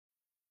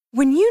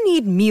When you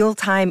need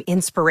mealtime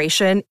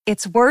inspiration,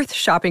 it's worth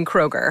shopping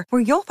Kroger,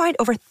 where you'll find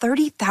over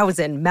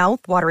 30,000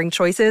 mouth-watering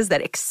choices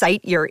that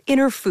excite your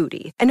inner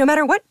foodie. And no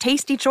matter what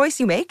tasty choice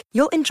you make,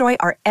 you'll enjoy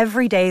our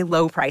everyday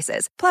low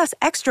prices, plus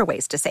extra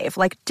ways to save,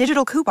 like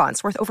digital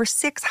coupons worth over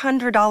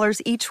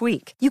 $600 each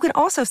week. You can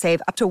also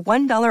save up to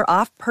 $1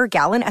 off per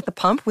gallon at the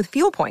pump with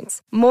fuel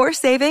points. More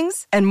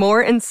savings and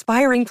more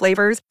inspiring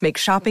flavors make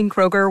shopping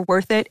Kroger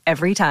worth it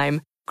every time.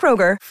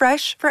 Kroger,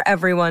 fresh for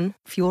everyone.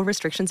 Fuel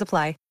restrictions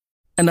apply.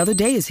 Another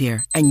day is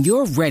here, and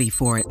you're ready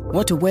for it.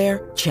 What to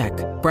wear? Check.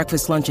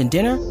 Breakfast, lunch, and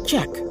dinner?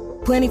 Check.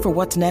 Planning for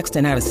what's next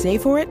and how to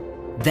save for it?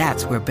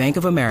 That's where Bank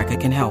of America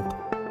can help.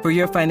 For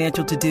your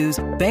financial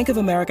to-dos, Bank of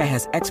America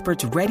has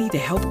experts ready to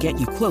help get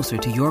you closer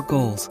to your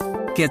goals.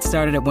 Get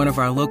started at one of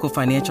our local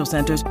financial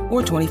centers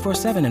or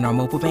 24/7 in our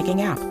mobile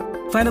banking app.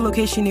 Find a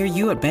location near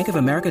you at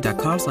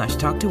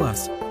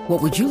bankofamerica.com/talktous.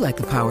 What would you like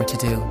the power to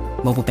do?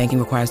 Mobile banking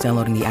requires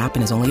downloading the app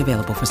and is only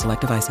available for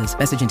select devices.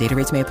 Message and data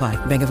rates may apply.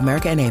 Bank of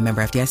America N.A.,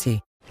 member FDIC.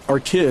 Our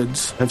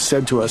kids have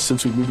said to us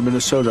since we moved to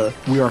Minnesota,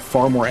 we are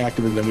far more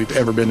active than we've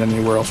ever been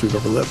anywhere else we've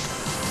ever lived.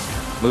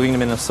 Moving to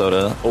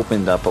Minnesota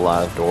opened up a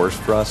lot of doors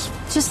for us.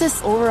 Just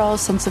this overall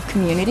sense of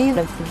community,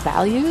 the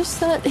values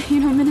that,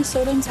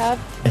 Minnesotans have.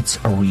 It's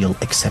a real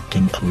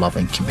accepting,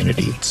 loving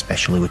community,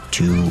 especially with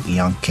two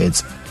young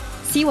kids.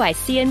 See why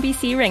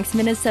CNBC ranks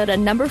Minnesota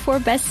number 4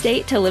 best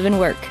state to live and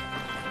work.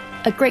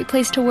 A great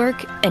place to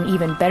work, an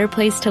even better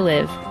place to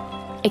live.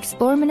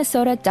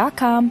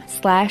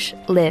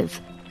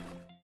 ExploreMinnesota.com/live.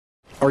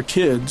 Our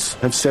kids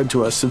have said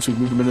to us since we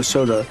moved to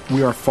Minnesota,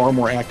 we are far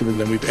more active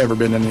than we've ever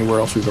been anywhere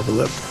else we've ever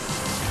lived.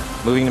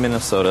 Moving to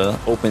Minnesota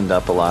opened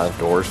up a lot of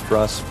doors for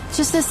us.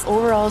 Just this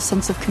overall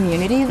sense of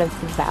community, the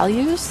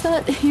values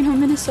that,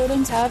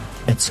 Minnesotans have.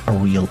 It's a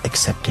real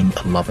accepting,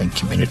 loving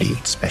community,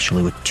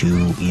 especially with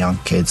two young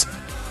kids.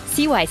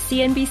 See why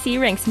CNBC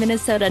ranks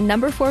Minnesota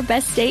number 4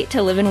 best state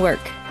to live and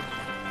work.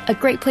 A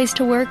great place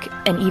to work,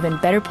 an even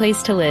better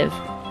place to live.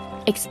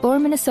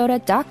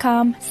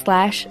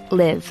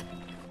 ExploreMinnesota.com/live.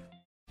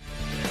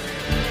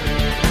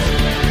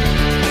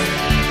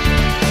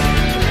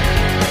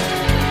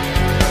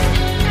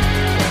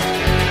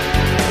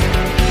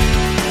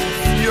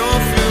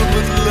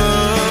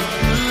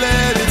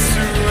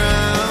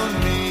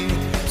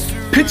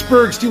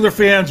 Pittsburgh Steelers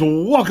fans,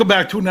 welcome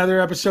back to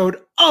another episode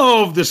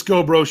of the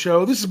Scobro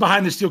Show. This is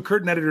Behind the Steel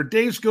Curtain editor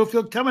Dave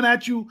Schofield coming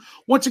at you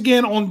once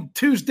again on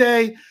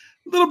Tuesday. A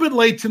little bit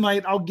late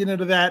tonight. I'll get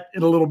into that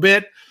in a little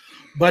bit.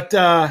 But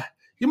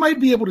you might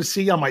be able to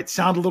see I might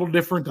sound a little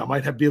different. I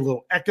might be a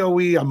little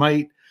echoey. I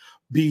might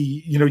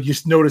be,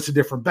 just notice a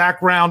different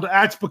background.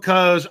 That's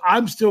because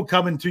I'm still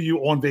coming to you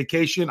on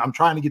vacation. I'm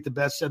trying to get the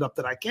best setup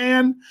that I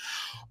can.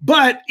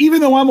 But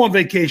even though I'm on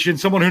vacation,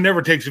 someone who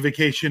never takes a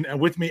vacation, and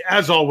with me,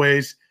 as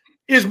always,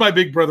 is my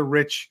big brother,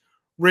 Rich.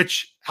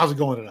 Rich, how's it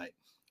going tonight?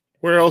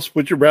 Where else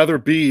would you rather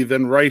be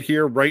than right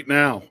here, right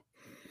now?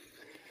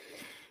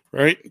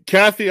 Right?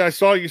 Kathy, I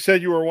saw you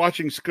said you were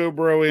watching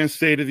Scobro and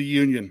State of the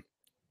Union.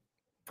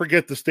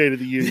 Forget the State of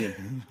the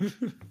Union.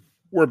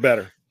 We're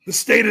better. The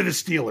state of the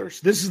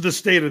Steelers. This is the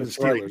state of the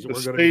Steelers. Right,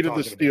 the state of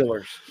the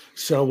Steelers.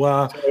 So,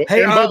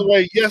 hey, and by the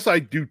way, yes, I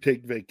do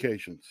take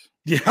vacations.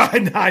 Yeah,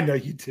 I know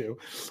you do.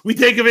 We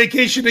take a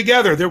vacation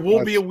together. There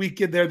will be a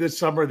weekend there this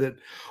summer that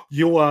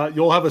you'll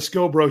have a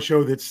Scobro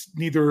show that's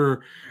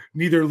neither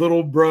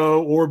little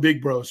bro or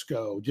big bro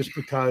Sco, just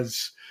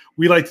because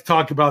we like to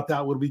talk about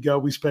that when we go.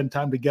 We spend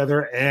time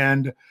together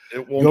and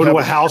go to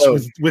a house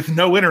with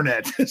no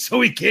internet, so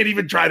we can't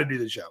even try to do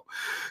the show.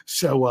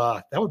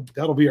 So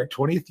that'll be our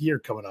 20th year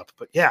coming up.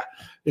 But yeah,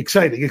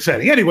 exciting.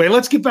 Anyway,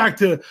 let's get back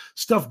to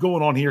stuff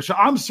going on here. So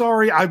I'm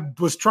sorry, I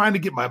was trying to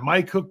get my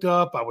mic hooked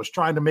up. I was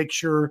trying to make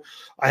sure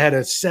I had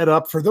it set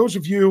up. For those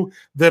of you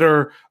that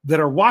are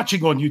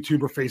watching on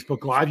YouTube or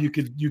Facebook Live, you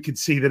could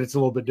see that it's a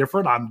little bit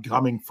different. I'm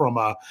coming from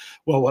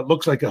what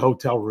looks like a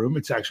hotel room.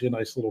 It's actually a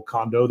nice little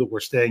condo that we're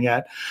staying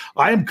at.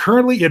 I am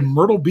currently in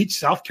Myrtle Beach,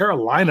 South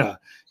Carolina,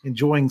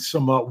 enjoying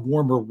some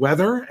warmer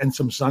weather and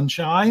some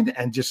sunshine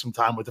and just some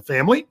time with the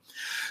family.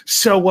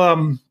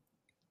 So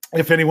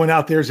if anyone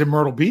out there is in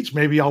Myrtle Beach,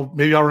 maybe I'll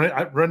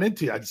run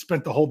into you. I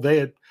spent the whole day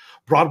at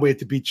Broadway at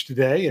the beach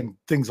today and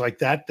things like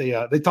that. They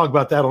talk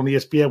about that on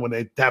ESPN when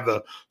they have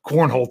the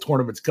cornhole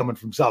tournaments coming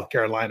from South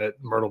Carolina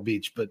at Myrtle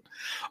Beach. But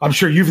I'm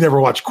sure you've never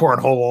watched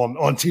cornhole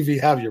on TV,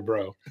 have you,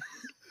 bro?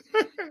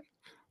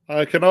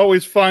 I can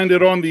always find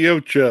it on the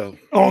Ocho.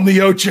 On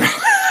the Ocho.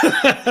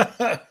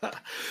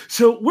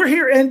 So we're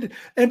here, and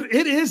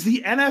it is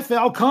the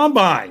NFL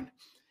Combine.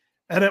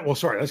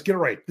 Let's get it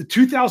right. The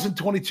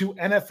 2022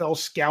 NFL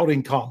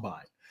Scouting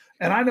Combine.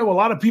 And I know a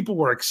lot of people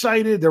were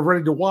excited. They're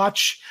ready to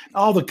watch.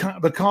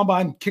 The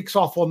Combine kicks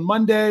off on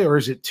Monday, or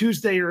is it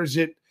Tuesday, or is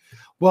it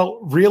 –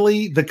 well,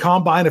 really, the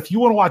Combine, if you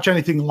want to watch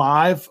anything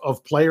live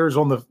of players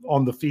on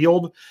the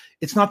field,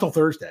 it's not till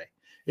Thursday.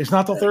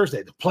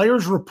 The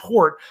players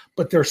report,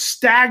 but they're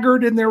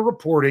staggered in their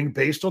reporting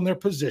based on their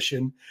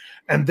position,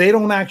 and they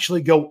don't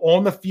actually go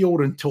on the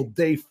field until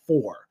day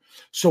 4.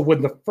 So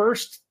when the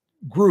first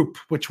group,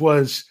 which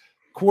was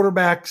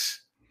quarterbacks,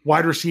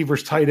 wide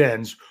receivers, tight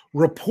ends,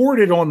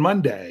 reported on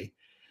Monday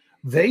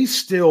they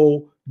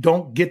still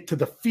don't get to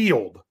the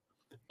field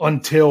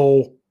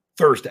until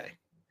Thursday.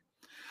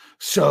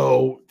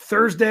 So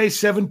Thursday,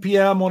 7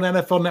 p.m. on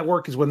NFL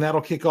Network is when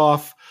that'll kick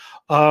off.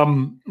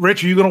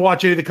 Rich, are you going to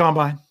watch any of the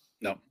Combine?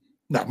 No,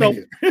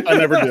 I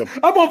never do.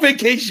 I'm on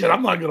vacation.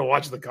 I'm not going to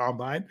watch the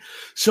Combine.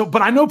 So,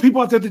 but I know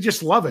people out there that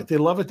just love it. They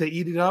love it. They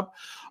eat it up.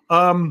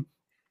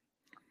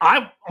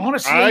 I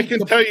honestly, I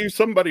can tell you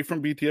somebody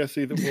from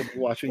BTSC that will be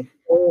watching.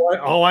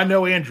 I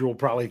know Andrew will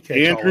probably catch.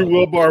 Andrew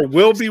Wilbar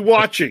will be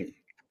watching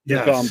the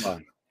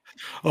Combine.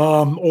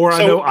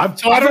 I've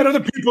had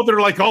other people that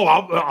are like, oh,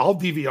 I'll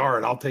DVR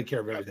it. I'll take care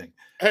of everything.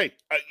 Hey,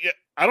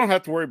 I don't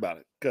have to worry about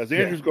it because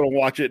Andrew's going to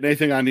watch it. And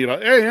anything I need,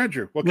 hey,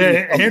 Andrew.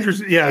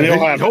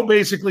 He'll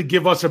basically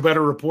give us a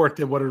better report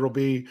than what it'll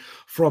be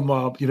from,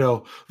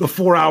 the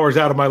 4 hours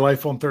out of my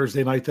life on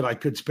Thursday night that I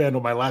could spend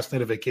on my last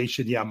night of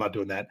vacation. Yeah, I'm not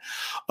doing that.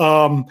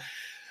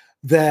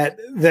 That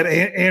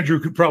Andrew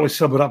could probably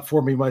sum it up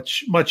for me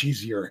much, much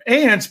easier.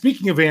 And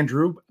speaking of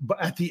Andrew,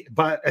 at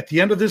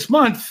the end of this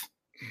month,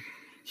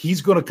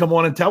 he's going to come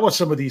on and tell us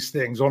some of these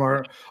things on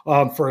our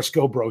for a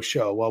Scobro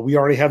show. Well, we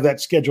already have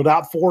that scheduled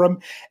out for him.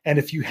 And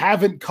if you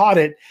haven't caught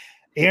it,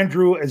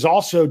 Andrew has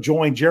also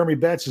joined Jeremy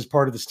Betts as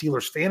part of the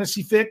Steelers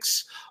Fantasy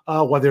Fix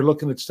while they're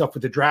looking at stuff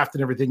with the draft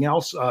and everything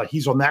else.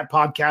 He's on that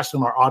podcast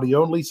on our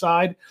audio only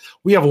side.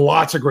 We have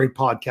lots of great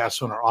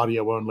podcasts on our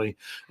audio only.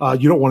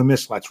 You don't want to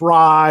miss Let's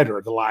Ride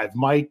or the Live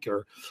Mike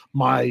or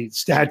my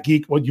Stat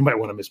Geek. Well, you might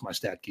want to miss my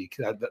Stat Geek.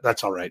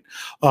 That's all right.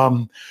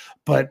 And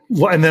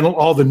then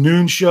all the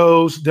noon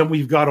shows. Then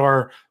we've got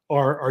our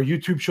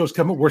YouTube shows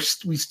coming.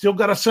 We still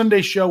got a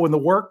Sunday show in the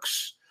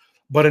works,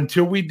 but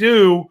until we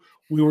do,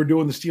 we were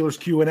doing the Steelers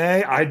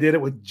Q&A. I did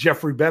it with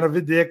Jeffrey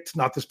Benedict,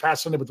 not this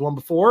past Sunday, but the one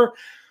before.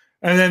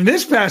 And then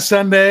this past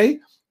Sunday,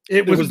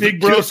 it was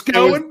Big Bro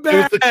going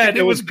bad.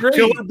 It was great.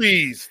 Killer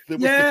Bees. The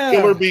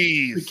Killer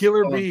Bees. The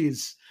Killer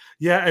Bees.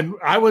 Yeah, and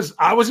I was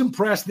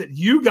impressed that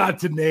you got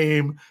to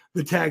name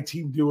the tag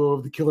team duo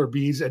of the Killer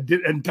Bees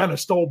and kind of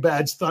stole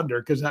Bad's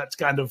thunder because that's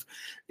kind of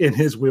in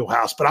his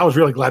wheelhouse. But I was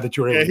really glad that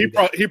you were able to do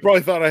that. He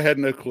probably thought I had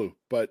no clue,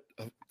 but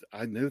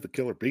I knew the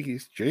Killer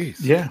Bees.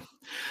 Jeez.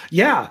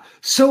 Yeah.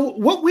 So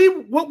what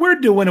we're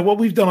doing and what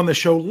we've done on the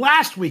show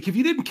last week, if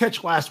you didn't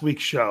catch last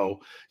week's show,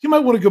 you might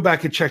want to go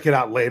back and check it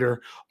out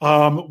later.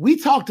 We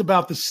talked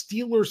about the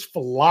Steelers'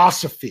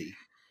 philosophy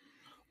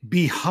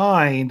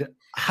behind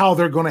how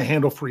they're going to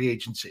handle free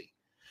agency.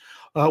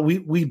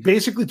 We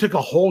basically took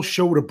a whole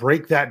show to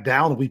break that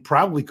down. We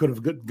probably could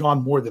have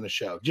gone more than a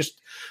show,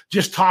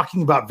 just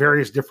talking about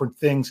various different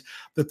things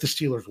that the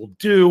Steelers will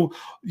do.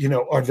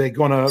 Are they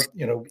going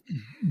to,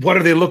 what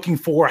are they looking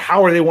for?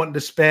 How are they wanting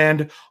to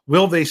spend?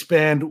 Will they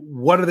spend?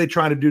 What are they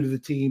trying to do to the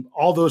team?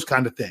 All those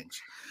kind of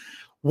things.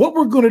 What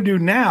we're going to do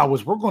now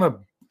is we're going to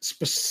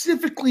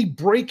specifically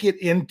break it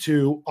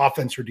into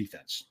offense or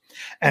defense.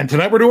 And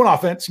tonight we're doing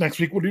offense. Next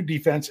week we'll do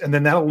defense. And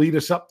then that'll lead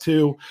us up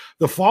to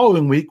the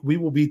following week. We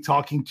will be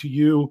talking to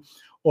you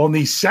on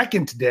the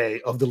second day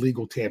of the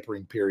legal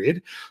tampering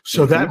period.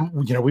 So that,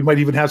 we might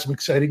even have some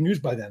exciting news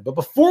by then. But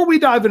before we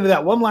dive into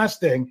that, one last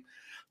thing.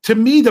 To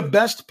me, the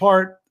best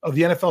part of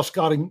the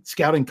NFL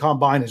scouting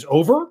combine is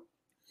over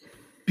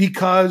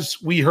because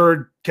we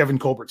heard Kevin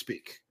Colbert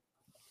speak.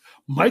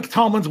 Mike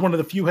Tomlin's one of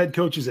the few head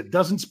coaches that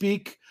doesn't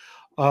speak.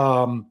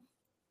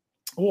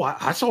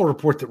 I saw a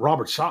report that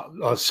Robert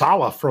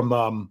Saleh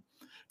from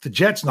the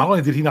Jets, not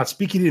only did he not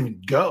speak, he didn't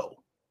even go.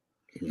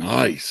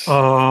 Nice.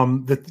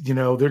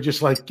 They're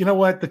just like, you know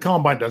what? The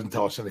combine doesn't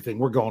tell us anything.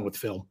 We're going with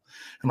film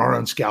and our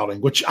own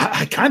scouting, which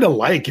I kind of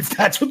like if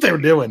that's what they're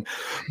doing.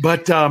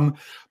 But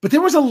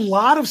there was a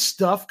lot of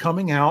stuff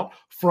coming out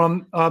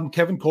from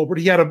Kevin Colbert.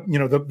 He had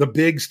the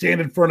big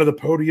stand in front of the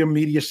podium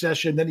media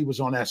session. Then he was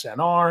on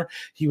SNR.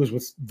 He was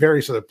with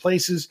various other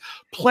places.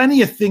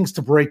 Plenty of things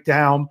to break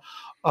down.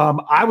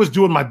 I was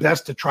doing my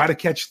best to try to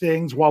catch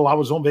things while I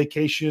was on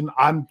vacation.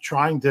 I'm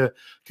trying to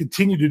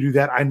continue to do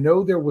that. I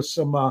know there was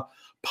some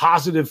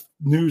positive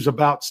news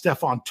about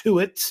Stephon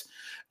Tuitt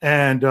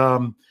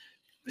and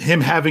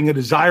him having a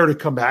desire to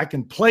come back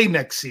and play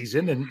next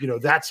season. And,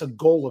 that's a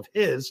goal of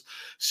his.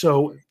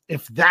 So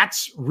if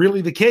that's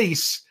really the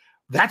case,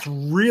 that's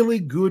really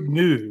good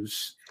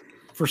news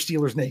for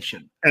Steelers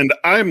Nation. And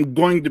I'm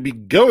going to be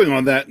going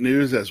on that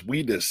news as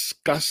we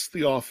discuss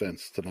the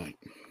offense tonight.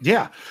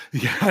 Yeah,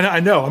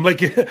 I know. I'm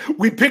like,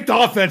 we picked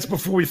offense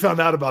before we found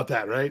out about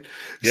that, right?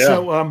 Yeah.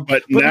 So,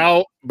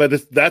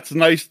 that's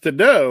nice to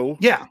know.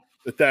 Yeah,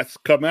 that's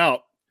come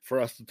out for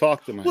us to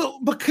talk tonight.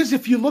 Well, because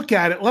if you look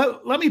at it,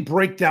 let me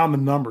break down the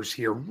numbers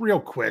here real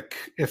quick.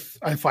 If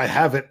I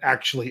have it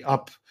actually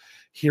up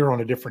here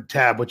on a different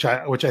tab, which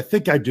I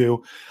think I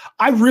do.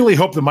 I really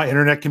hope that my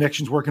internet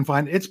connection's working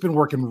fine. It's been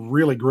working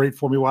really great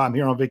for me while I'm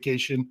here on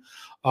vacation,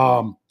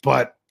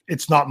 but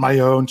it's not my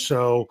own,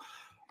 so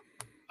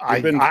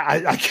I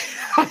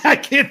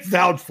can't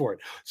vouch for it.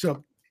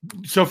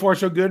 So far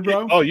so good,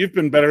 bro. Oh, you've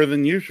been better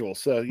than usual.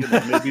 So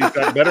maybe you've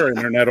got better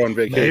internet on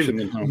vacation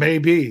than home.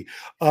 Maybe.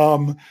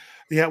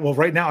 Yeah, well,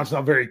 right now it's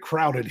not very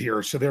crowded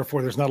here, so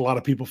therefore there's not a lot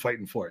of people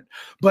fighting for it.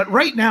 But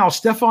right now,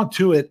 Stephon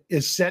Tuitt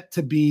is set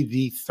to be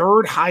the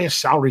third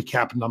highest salary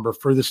cap number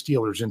for the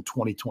Steelers in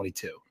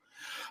 2022,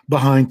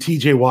 behind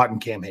TJ Watt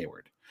and Cam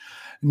Hayward.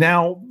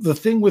 Now, the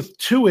thing with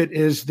Tuitt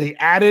is they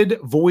added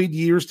void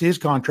years to his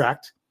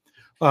contract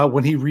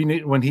when they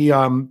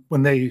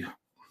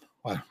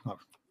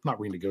not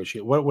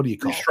renegotiate. What do you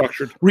call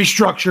Restructured. it?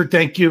 Restructured.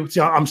 Thank you.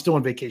 See, I'm still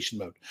in vacation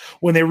mode.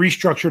 When they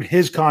restructured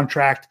his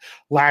contract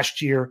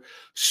last year.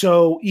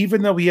 So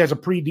even though he has a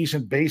pretty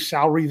decent base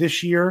salary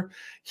this year,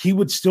 he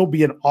would still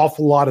be an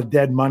awful lot of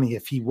dead money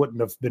if he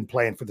wouldn't have been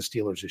playing for the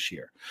Steelers this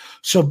year.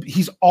 So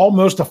he's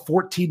almost a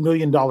 $14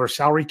 million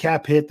salary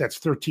cap hit. That's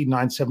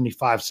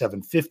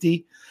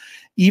 $13,975,750.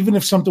 Even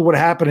if something would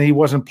happen and he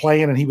wasn't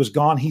playing and he was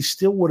gone, he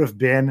still would have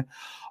been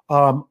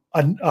over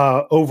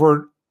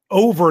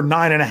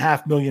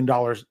 $9.5 million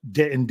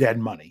in dead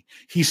money.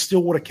 He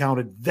still would have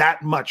counted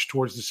that much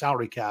towards the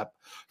salary cap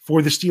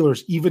for the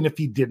Steelers, even if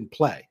he didn't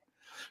play.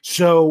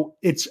 So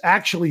it's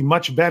actually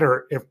much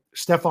better if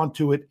Stephon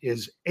Tuitt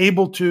is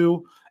able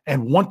to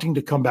and wanting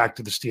to come back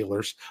to the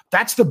Steelers.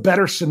 That's the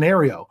better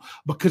scenario,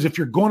 because if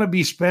you're going to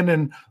be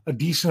spending a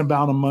decent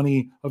amount of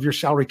money of your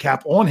salary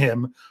cap on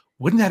him,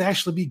 wouldn't that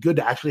actually be good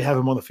to actually have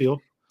him on the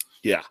field?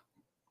 Yeah.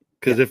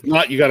 Because if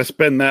not, you got to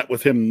spend that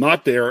with him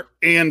not there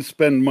and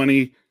spend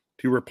money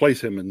to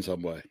replace him in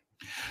some way.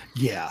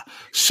 Yeah.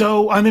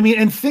 So, I mean,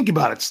 and think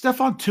about it.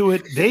 Stephon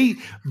Tuitt,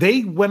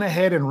 they went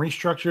ahead and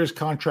restructured his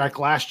contract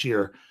last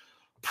year,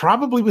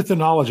 probably with the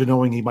knowledge of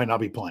knowing he might not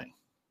be playing.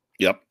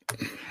 Yep.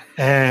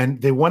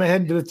 And they went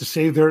ahead and did it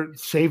to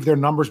save their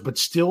numbers, but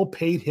still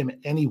paid him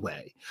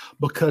anyway,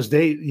 because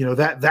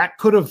that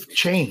could have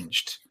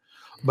changed,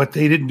 but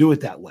they didn't do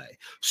it that way.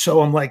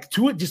 So I'm like,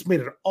 Tuitt just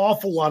made an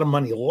awful lot of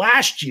money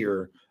last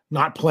year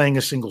not playing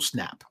a single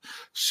snap.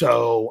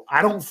 So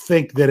I don't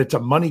think that it's a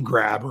money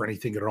grab or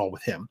anything at all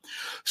with him.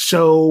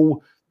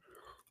 So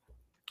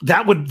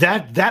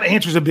that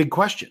answers a big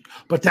question.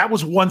 But that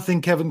was one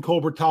thing Kevin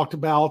Colbert talked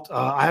about.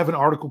 I have an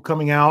article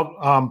coming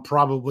out,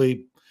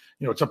 probably,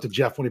 it's up to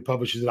Jeff when he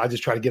publishes it. I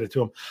just try to get it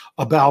to him,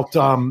 about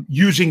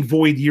using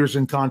void years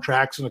in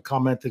contracts, and a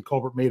comment that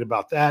Colbert made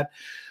about that.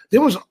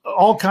 There was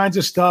all kinds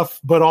of stuff,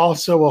 but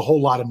also a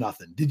whole lot of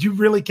nothing. Did you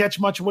really catch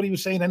much of what he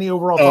was saying? Any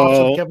overall thoughts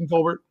on Kevin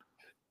Colbert?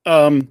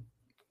 Well,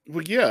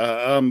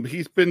 yeah.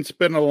 He's been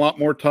spending a lot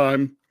more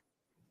time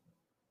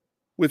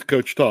with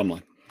Coach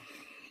Tomlin.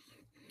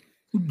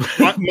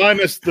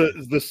 Minus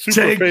the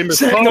super famous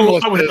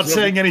Tomlin without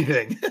saying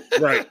anything.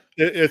 Right.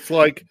 It's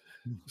like,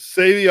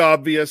 say the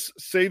obvious,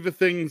 say the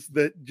things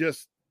that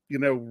just,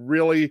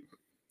 really,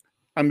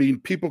 I mean,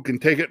 people can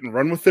take it and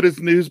run with it as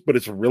news, but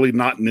it's really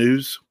not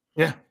news.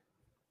 Yeah.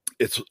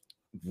 It's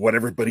what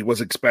everybody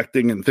was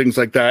expecting and things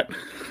like that.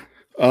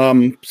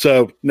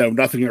 So no,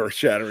 nothing earth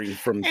shattering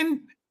from, and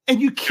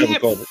you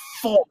can't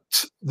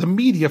fault the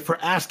media for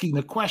asking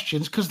the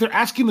questions, because they're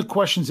asking the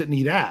questions that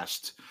need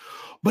asked.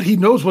 But he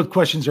knows what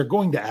questions they're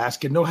going to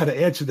ask and know how to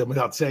answer them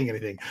without saying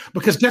anything.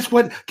 Because guess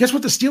what the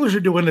Steelers are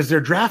doing is their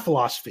draft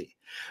philosophy.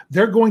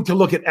 They're going to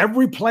look at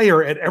every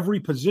player at every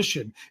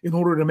position in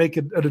order to make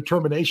a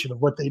determination of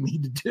what they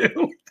need to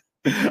do.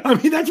 I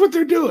mean, that's what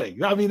they're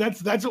doing. I mean,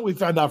 that's what we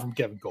found out from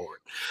Kevin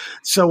Colbert.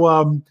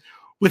 So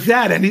with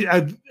that,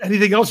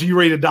 anything else? Are you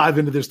ready to dive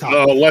into this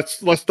topic?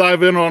 Let's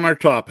dive in on our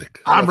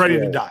topic. I'm ready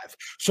to dive.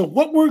 So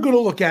what we're going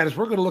to look at is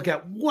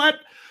what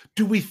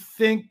do we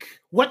think,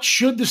 what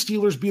should the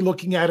Steelers be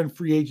looking at in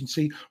free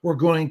agency? We're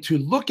going to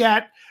look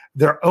at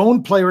their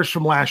own players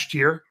from last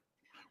year.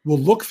 We'll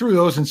look through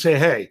those and say,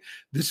 hey,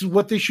 this is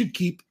what they should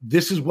keep.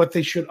 This is what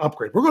they should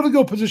upgrade. We're going to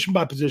go position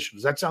by position.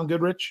 Does that sound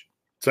good, Rich?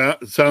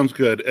 Sounds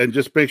good. And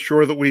just make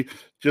sure that we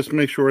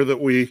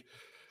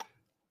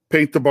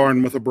paint the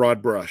barn with a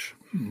broad brush.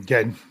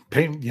 Again,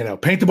 paint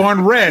the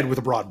barn red with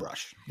a broad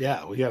brush.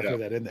 Yeah, we got to throw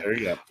that in there. There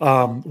you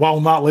go. While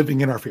not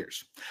living in our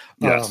fears.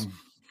 Yes,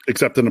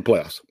 except in the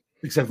playoffs.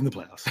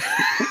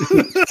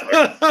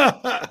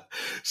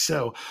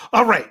 So,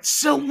 all right.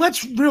 So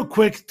let's real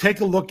quick take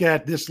a look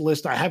at this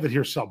list. I have it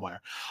here somewhere.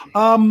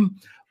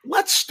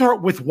 Let's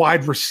start with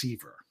wide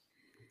receiver.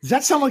 Does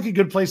that sound like a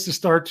good place to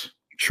start?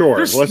 Sure.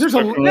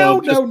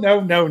 No.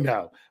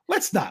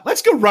 Let's not.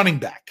 Let's go running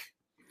back.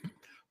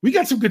 We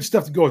got some good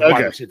stuff to go with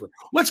wide receiver.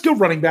 Let's go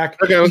running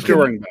back. Okay, let's go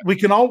running back. We're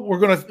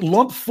going to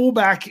lump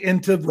fullback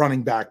into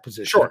running back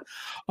position. Sure.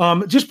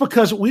 Just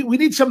because we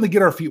need something to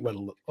get our feet wet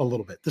a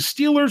little bit. The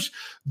Steelers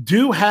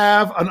do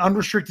have an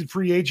unrestricted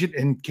free agent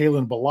in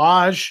Kalen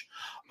Ballage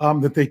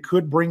that they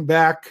could bring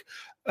back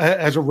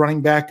as a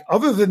running back.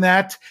 Other than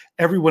that,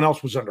 everyone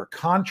else was under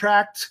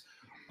contract.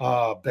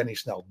 Benny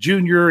Snell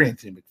Jr.,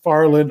 Anthony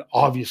McFarland,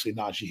 obviously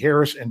Najee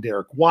Harris, and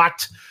Derek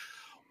Watt.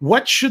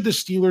 What should the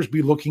Steelers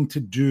be looking to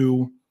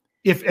do,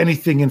 if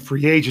anything, in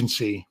free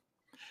agency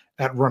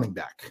at running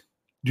back?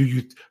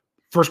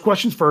 First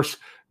questions first,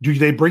 do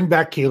they bring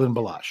back Kalen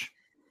Ballage?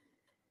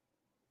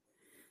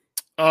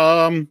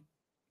 I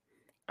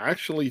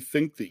actually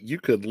think that you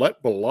could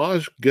let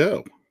Ballage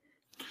go.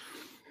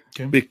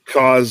 Okay.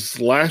 Because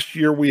last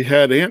year we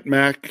had Ant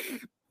Mac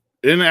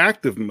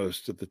inactive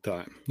most of the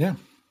time. Yeah.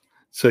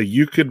 So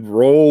you could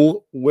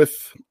roll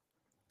with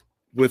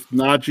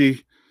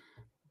Najee,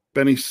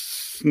 Benny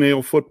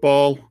Snail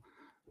football,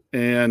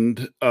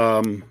 and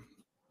Ant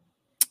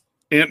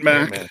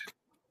Mac.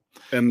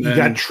 And you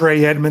got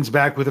Trey Edmonds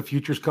back with a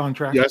futures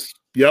contract. Yes.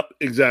 Yep.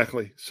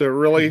 Exactly. So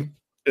really,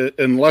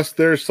 unless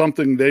there's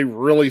something they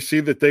really see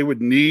that they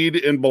would need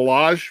in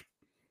Ballage,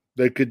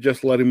 they could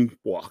just let him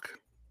walk.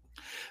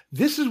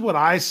 This is what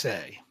I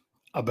say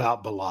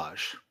about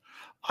Ballage.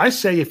 I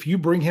say if you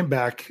bring him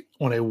back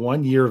on a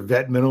 1-year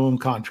vet minimum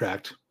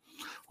contract,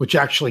 which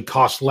actually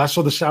costs less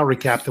of the salary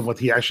cap than what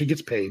he actually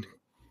gets paid,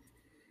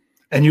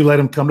 and you let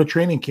him come to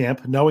training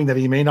camp knowing that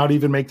he may not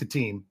even make the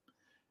team,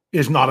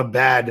 is not a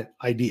bad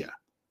idea.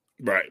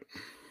 Right.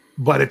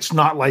 But it's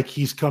not like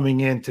he's coming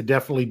in to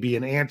definitely be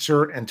an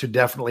answer and to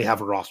definitely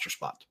have a roster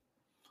spot.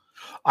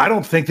 I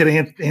don't think that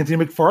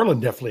Anthony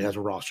McFarland definitely has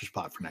a roster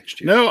spot for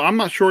next year. No, I'm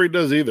not sure he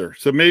does either.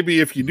 So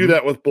maybe if you do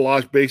that with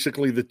Ballage,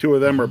 basically the two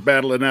of them are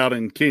battling out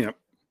in camp.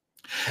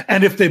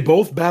 And if they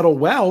both battle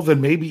well,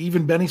 then maybe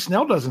even Benny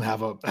Snell doesn't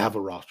have a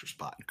roster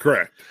spot.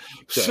 Correct.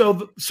 So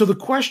the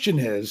question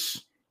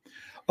is,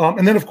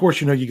 and then of course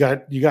you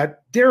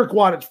got Derek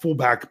Watt at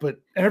fullback, but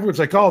everyone's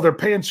like, oh, they're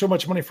paying so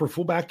much money for a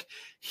fullback.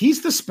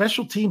 He's the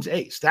special teams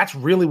ace. That's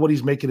really what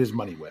he's making his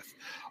money with.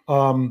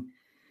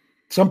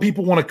 Some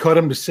people want to cut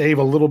him to save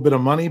a little bit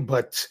of money,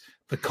 but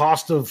the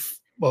cost of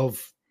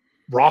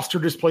roster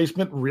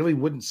displacement really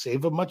wouldn't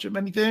save him much of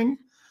anything.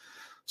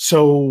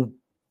 So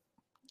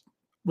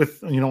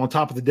with, on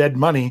top of the dead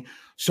money.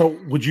 So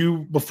would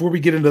you, before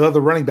we get into the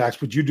other running backs,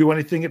 would you do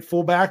anything at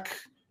fullback?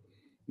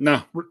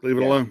 No, leave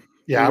it alone.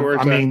 Yeah.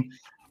 I mean,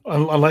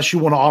 unless you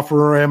want to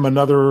offer him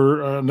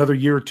another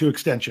year or two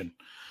extension,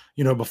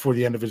 before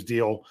the end of his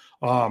deal,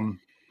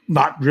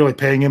 not really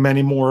paying him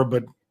anymore,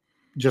 but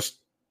just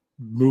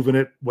moving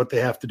it what they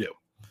have to do.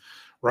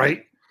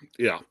 Right.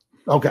 Yeah.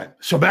 Okay.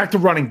 So back to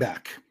running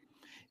back.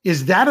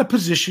 Is that a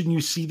position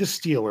you see the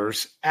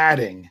Steelers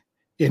adding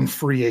in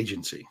free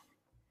agency?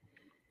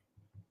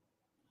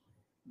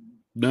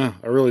 No,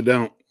 I really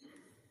don't.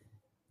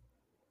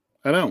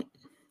 I don't.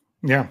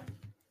 Yeah.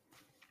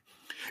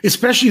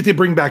 Especially if they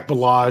bring back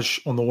Ballage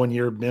on the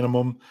 1-year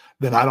minimum,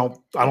 then I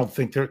don't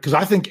think they're, because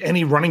I think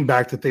any running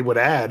back that they would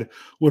add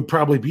would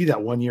probably be that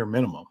 1-year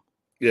minimum.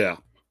 Yeah.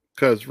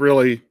 Because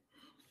really,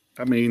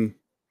 I mean,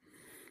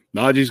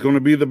 Najee's going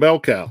to be the bell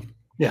cow.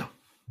 Yeah.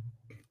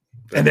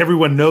 And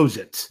everyone knows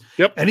it.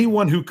 Yep.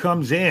 Anyone who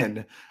comes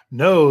in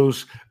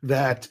knows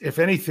that if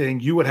anything,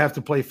 you would have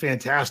to play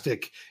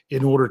fantastic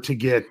in order to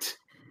get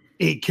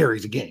 8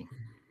 carries a game.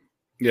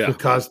 Yeah.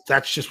 Because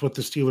that's just what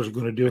the Steelers are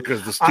going to do.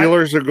 Because the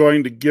Steelers are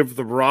going to give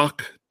the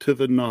rock to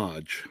the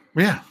Naj.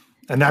 Yeah.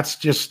 And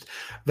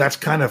that's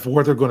kind of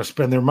where they're going to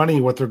spend their money,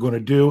 what they're going to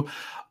do.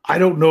 I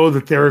don't know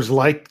that there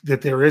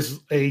is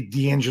a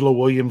D'Angelo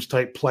Williams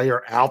type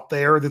player out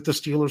there that the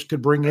Steelers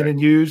could bring in and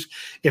use.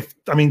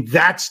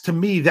 That's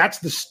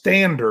the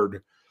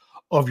standard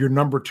of your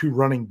number 2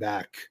 running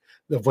back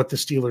of what the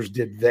Steelers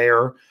did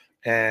there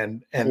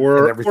and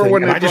everything.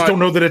 And I just don't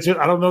know that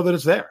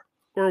it's there.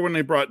 Or when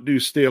they brought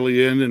Deuce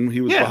Staley in and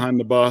he was behind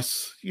the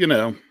bus,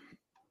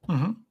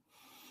 Mm-hmm.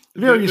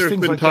 There's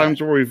been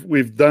times where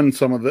we've done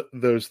some of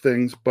those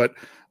things, but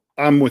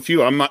I'm with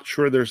you. I'm not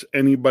sure there's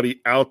anybody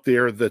out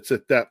there that's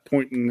at that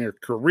point in their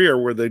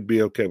career where they'd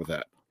be okay with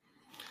that.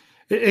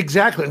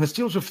 Exactly. And the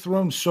Steelers have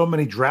thrown so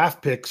many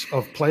draft picks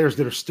of players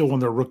that are still on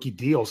their rookie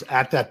deals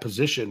at that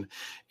position.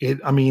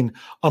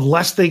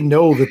 Unless they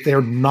know that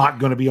they're not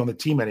going to be on the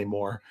team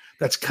anymore,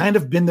 that's kind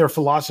of been their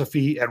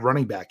philosophy at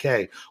running back.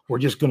 Hey, we're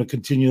just going to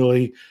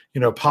continually,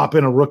 pop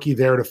in a rookie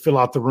there to fill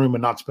out the room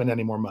and not spend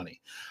any more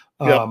money.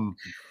 Yep.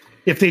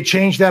 If they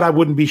change that, I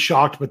wouldn't be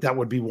shocked, but that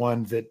would be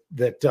one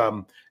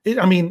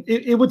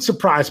it would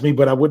surprise me,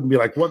 but I wouldn't be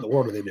like, what in the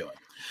world are they doing?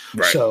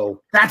 Right.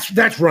 So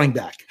that's running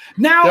back.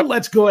 Now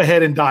let's go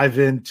ahead and dive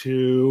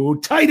into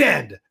tight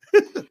end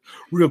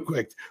real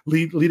quick,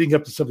 leading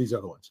up to some of these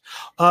other ones.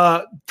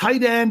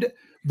 Tight end,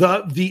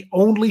 the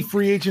only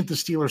free agent the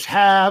Steelers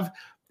have,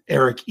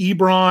 Eric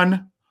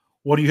Ebron.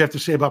 What do you have to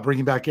say about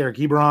bringing back Eric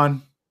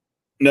Ebron?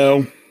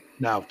 No,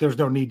 there's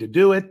no need to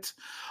do it.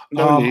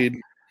 No need.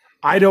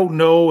 I don't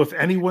know if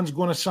anyone's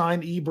going to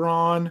sign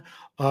Ebron.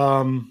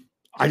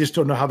 I just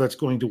don't know how that's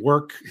going to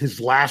work.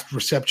 His last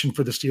reception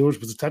for the Steelers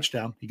was a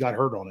touchdown. He got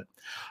hurt on it.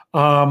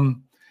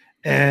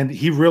 And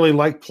he really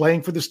liked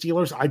playing for the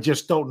Steelers. I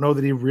just don't know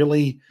that he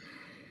really,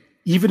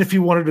 even if he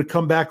wanted to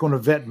come back on a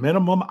vet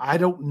minimum, I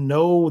don't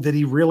know that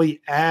he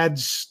really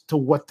adds to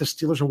what the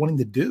Steelers are wanting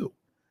to do.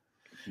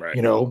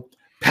 Right.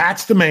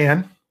 Pat's the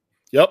man.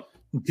 Yep.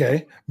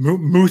 Okay.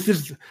 Muth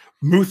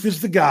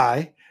is the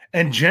guy.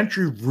 And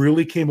Gentry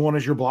really came on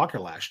as your blocker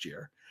last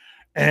year.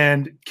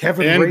 And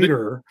Kevin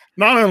Rader.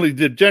 Not only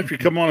did Gentry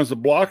come on as a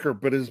blocker,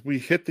 but as we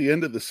hit the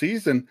end of the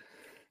season,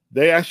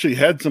 they actually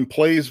had some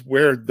plays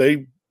where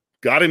they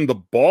got him the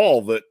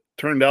ball that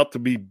turned out to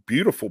be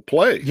beautiful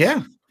plays.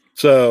 Yeah.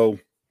 So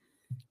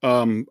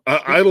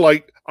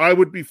I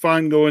would be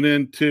fine going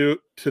into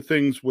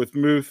things with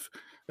Muth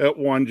at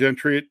 1,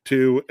 Gentry at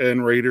 2,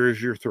 and Rader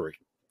is your 3.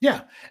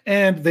 Yeah.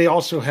 And they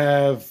also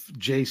have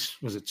Jace,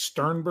 was it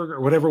Sternberger or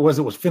whatever it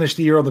was finished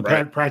the year on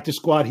the practice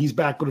squad. He's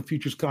back with a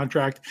futures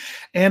contract.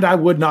 And I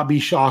would not be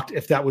shocked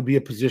if that would be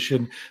a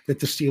position that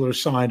the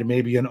Steelers signed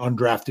maybe an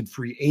undrafted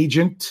free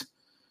agent,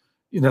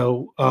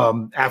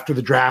 after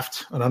the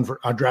draft, an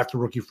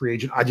undrafted rookie free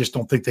agent. I just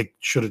don't think they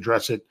should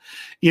address it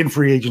in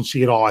free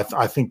agency at all.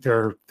 I think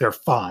they're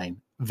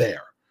fine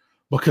there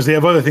because they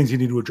have other things you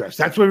need to address.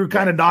 That's why we're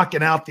kind of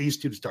knocking out these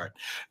two to start.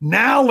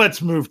 Now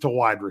let's move to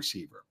wide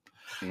receiver.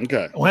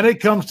 Okay. When it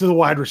comes to the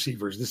wide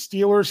receivers, the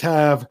Steelers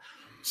have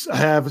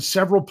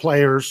several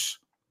players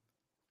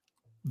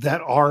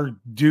that are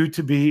due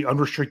to be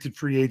unrestricted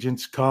free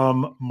agents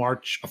come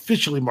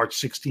officially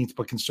March 16th,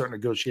 but can start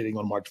negotiating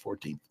on March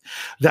 14th.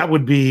 That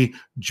would be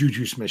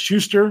Juju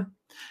Smith-Schuster.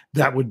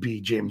 That would be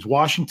James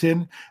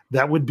Washington.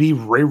 That would be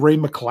Ray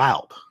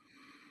McLeod.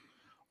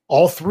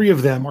 All three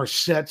of them are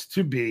set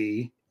to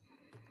be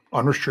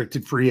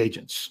unrestricted free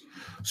agents.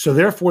 So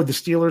therefore, the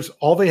Steelers,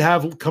 all they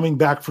have coming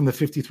back from the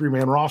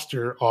 53-man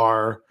roster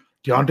are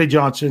Deontay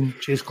Johnson,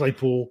 Chase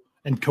Claypool,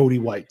 and Cody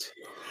White.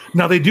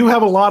 Now, they do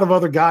have a lot of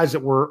other guys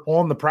that were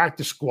on the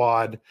practice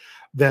squad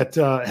that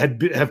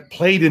have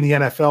played in the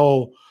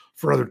NFL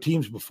for other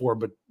teams before,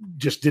 but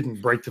just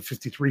didn't break the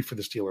 53 for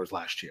the Steelers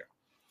last year.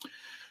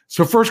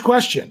 So first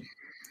question,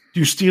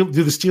 do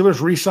the Steelers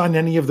re-sign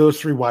any of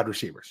those 3 wide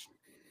receivers?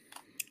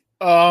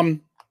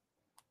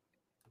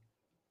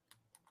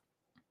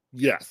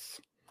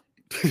 Yes.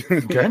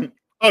 Okay.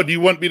 Oh, do you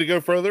want me to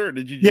go further, or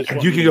did you just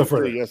you can go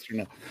further. Yes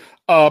or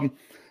no?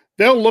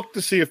 They'll look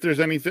to see if there's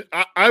anything.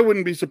 I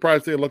wouldn't be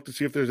surprised they look to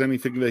see if there's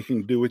anything they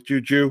can do with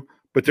Juju,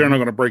 but they're not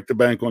going to break the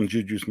bank on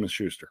Juju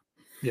Smith-Schuster.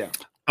 Yeah.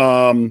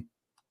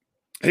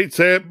 Hate to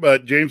say it,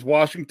 but James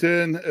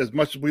Washington, as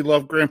much as we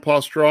love Grandpa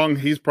Strong,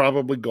 he's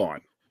probably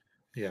gone.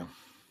 Yeah.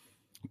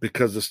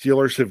 Because the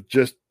Steelers have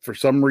just, for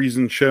some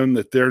reason, shown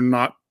that they're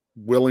not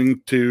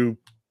willing to.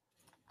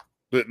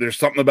 There's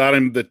something about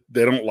him that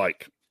they don't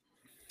like.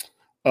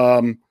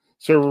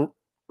 So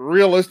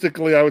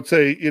realistically, I would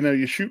say,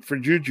 you shoot for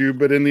Juju,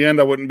 but in the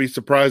end, I wouldn't be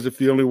surprised if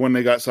the only one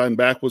they got signed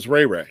back was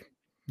Ray.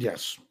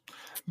 Yes.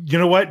 You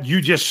know what? You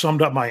just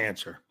summed up my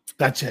answer.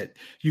 That's it.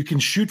 You can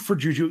shoot for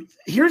Juju.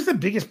 Here's the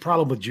biggest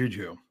problem with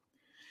Juju.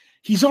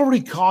 He's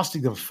already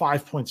costing them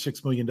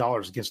 $5.6 million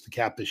against the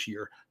cap this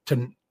year,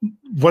 to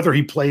whether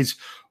he plays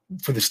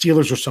for the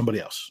Steelers or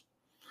somebody else,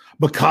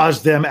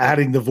 because them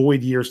adding the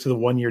void years to the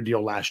 1-year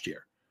deal last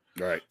year.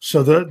 Right.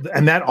 So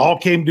that all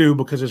came due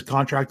because his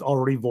contract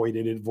already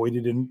voided. It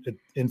voided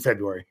in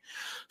February.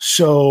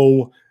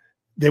 So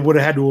they would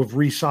have had to have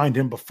re-signed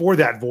him before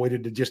that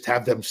voided to just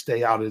have them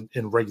stay out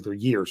in regular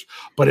years.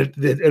 But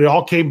it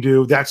all came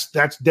due.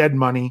 That's dead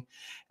money.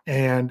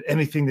 And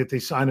anything that they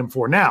sign him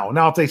for now.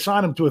 Now, if they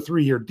sign him to a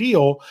 3-year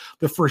deal,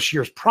 the first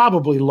year is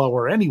probably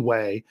lower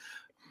anyway,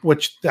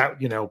 but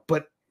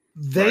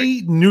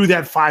they knew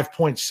that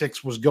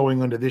 5.6 was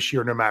going into this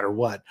year no matter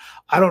what.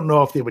 I don't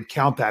know if they would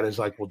count that as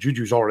like, well,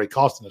 Juju's already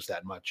costing us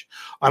that much.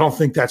 I don't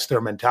think that's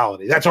their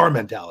mentality. That's our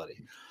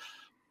mentality.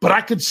 But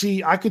I could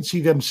see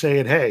them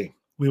saying, hey,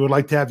 we would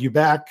like to have you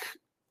back.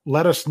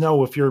 Let us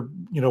know if you're,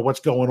 what's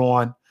going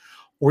on.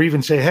 Or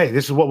even say, hey,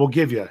 this is what we'll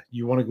give you.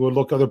 You want to go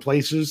look other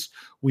places?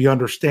 We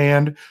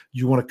understand.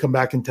 You want to come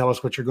back and tell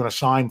us what you're going to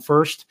sign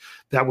first?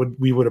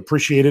 We would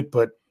appreciate it,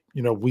 but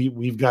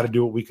we've got to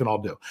do what we can all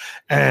do.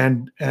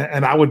 And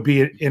I would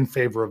be in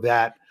favor of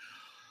that.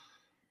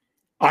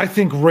 I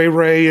think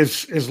Ray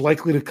is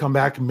likely to come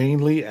back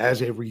mainly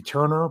as a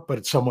returner, but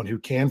it's someone who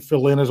can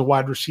fill in as a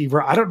wide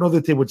receiver. I don't know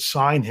that they would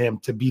sign him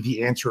to be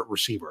the answer at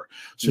receiver.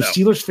 So no.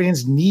 Steelers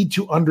fans need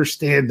to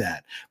understand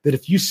that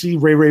if you see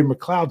Ray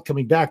McLeod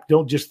coming back,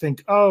 don't just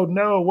think, oh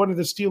no, what are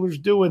the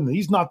Steelers doing?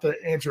 He's not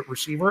the answer at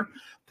receiver.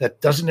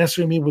 That doesn't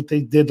necessarily mean what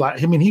they did.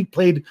 He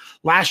played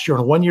last year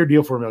on a 1-year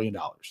deal for $1 million.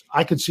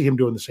 I could see him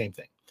doing the same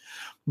thing.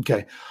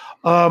 Okay.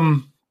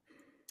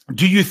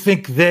 Do you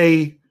think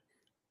they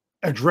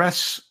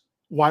address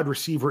wide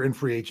receiver in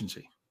free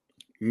agency?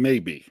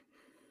 Maybe.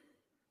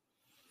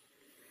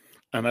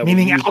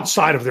 Meaning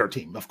outside of their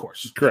team, of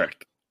course.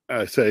 Correct.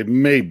 I say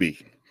maybe.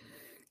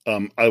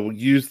 I will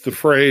use the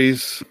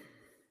phrase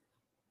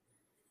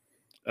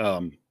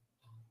that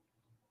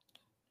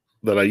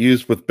I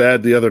used with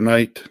Bad the other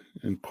night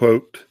and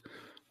quote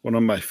one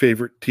of my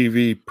favorite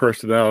TV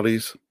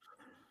personalities,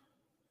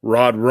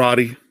 Rod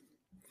Roddy.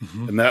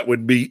 Mm-hmm. And that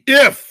would be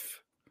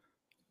if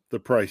the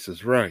price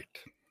is right.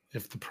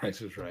 If the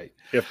price is right.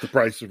 If the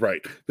price is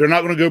right. They're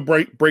not going to go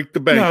break the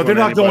bank. No, they're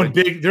not going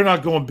big. They're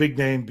not going big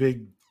name,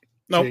 big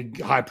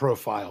high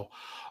profile.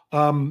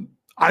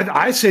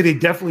 I say they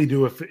definitely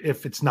do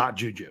if it's not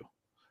Juju.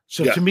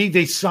 So to me,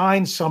 they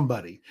sign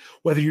somebody,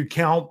 whether you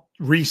count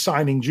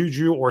re-signing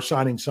Juju or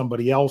signing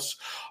somebody else.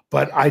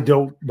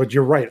 But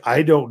you're right.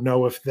 I don't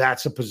know if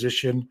that's a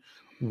position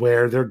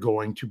where they're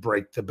going to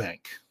break the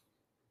bank.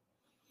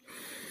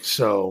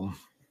 So,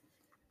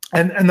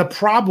 and the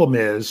problem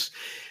is,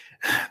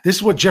 this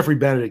is what Jeffrey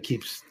Benedict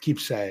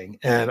keeps saying,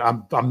 and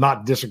I'm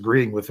not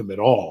disagreeing with him at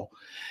all.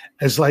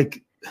 As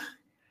like,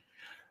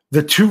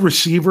 the two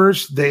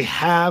receivers they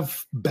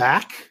have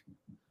back,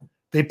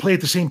 they play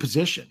at the same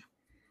position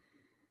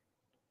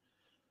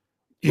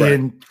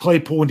in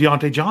Claypool and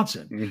Deontay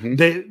Johnson.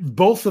 Mm-hmm.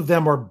 Both of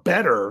them are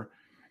better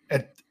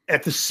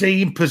at the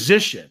same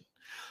position.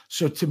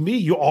 So to me,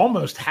 you'd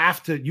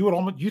have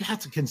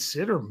to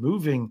consider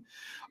moving.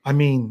 I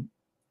mean,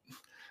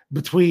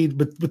 between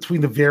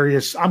the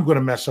various, I'm going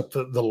to mess up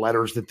the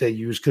letters that they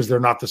use because they're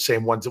not the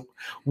same ones that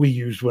we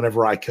used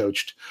whenever I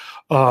coached.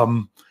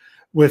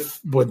 With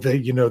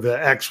the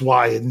X,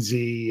 Y, and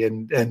Z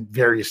and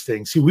various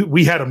things. See,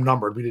 we had them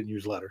numbered. We didn't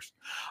use letters.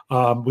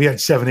 We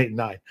had 7, 8,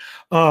 and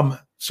 9.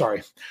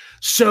 Sorry.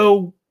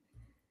 So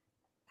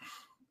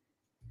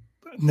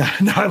now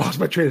I lost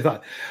my train of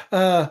thought.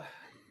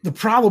 The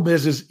problem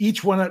is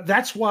each one.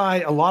 That's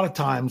why a lot of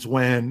times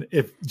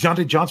if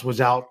Deontay Johnson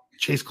was out,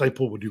 Chase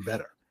Claypool would do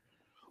better.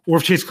 Or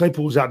if Chase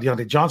Claypool was out,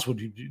 Deontay Johnson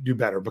would do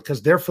better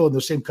because they're filling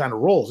those same kind of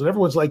roles. And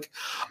everyone's like,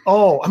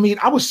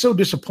 I was so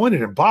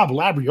disappointed in Bob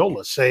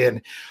Labriola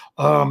saying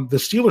the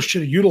Steelers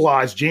should have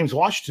utilized James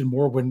Washington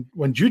more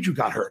when Juju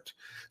got hurt.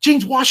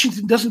 James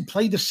Washington doesn't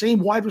play the same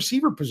wide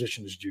receiver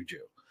position as Juju.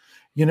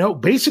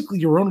 Basically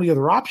your only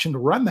other option to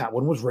run that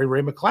one was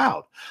Ray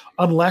McCloud,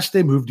 unless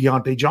they moved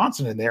Deontay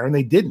Johnson in there, and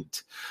they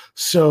didn't.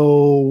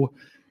 So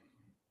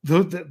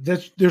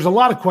there's a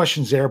lot of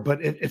questions there,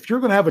 but if you're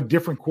going to have a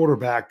different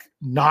quarterback,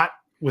 not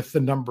with the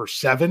number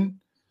 7,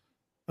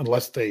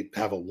 unless they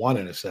have a 1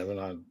 and a 7,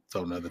 I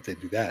don't know that they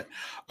do that.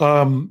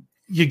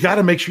 You got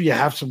to make sure you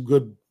have some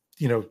good,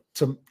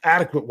 some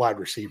adequate wide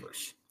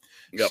receivers.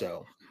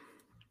 Yep.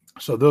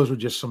 So those are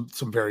just some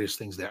various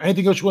things there.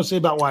 Anything else you want to say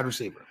about wide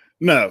receiver?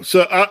 No.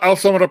 So I'll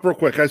sum it up real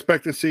quick. I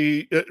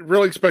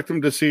really expect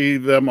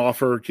them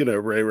offer,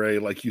 Ray,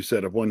 like you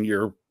said, a 1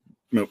 year,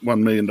 $1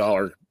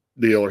 million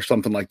deal or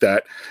something like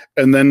that.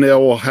 And then they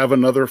will have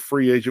another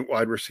free agent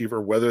wide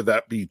receiver, whether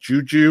that be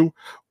Juju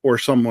or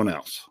someone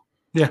else.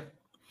 Yeah.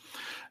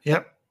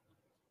 Yep.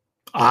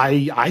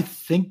 I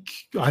think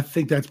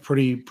that's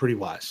pretty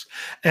wise.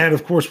 And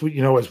of course,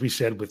 as we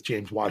said with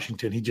James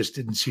Washington, he just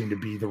didn't seem to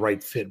be the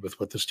right fit with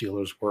what the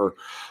Steelers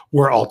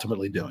were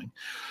ultimately doing.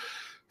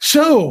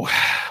 So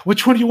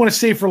which one do you want to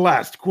save for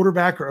last,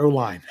 quarterback or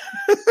O-line?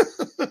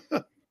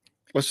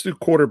 Let's do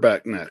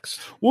quarterback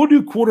next. We'll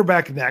do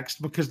quarterback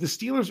next because the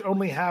Steelers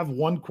only have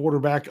one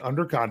quarterback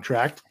under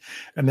contract,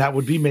 and that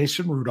would be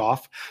Mason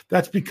Rudolph.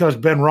 That's because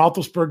Ben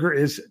Roethlisberger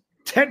is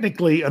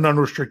technically an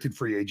unrestricted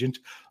free agent,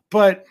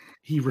 but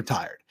he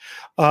retired.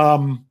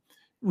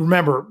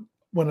 Remember,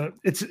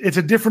 it's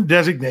a different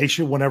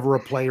designation whenever a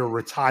player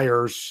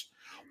retires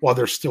while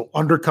they're still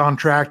under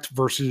contract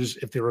versus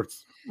if they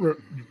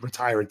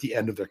retire at the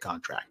end of their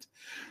contract.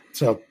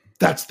 So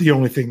that's the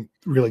only thing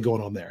really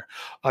going on there.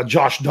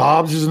 Josh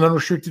Dobbs is an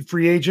unrestricted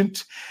free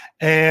agent,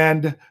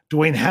 and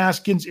Dwayne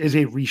Haskins is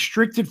a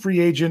restricted free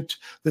agent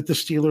that the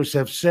Steelers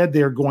have said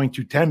they're going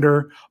to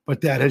tender,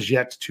 but that has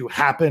yet to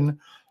happen.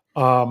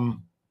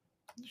 Bottom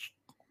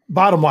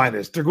line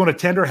is they're going to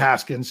tender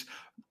Haskins.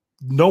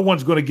 No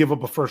one's going to give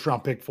up a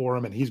first-round pick for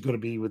him, and he's going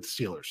to be with the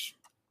Steelers.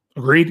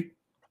 Agreed?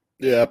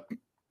 Yep.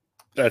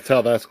 That's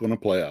how that's going to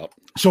play out.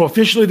 So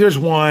officially there's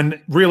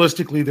one.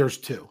 Realistically, there's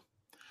two.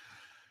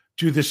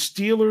 Do the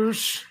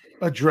Steelers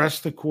address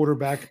the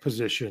quarterback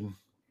position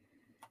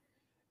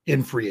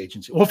in free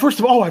agency? Well, first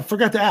of all, I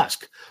forgot to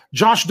ask.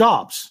 Josh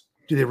Dobbs,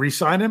 do they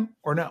re-sign him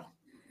or no?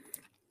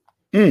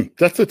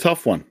 That's a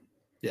tough one.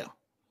 Yeah.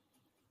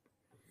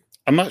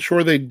 I'm not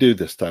sure they do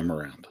this time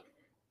around.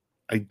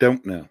 I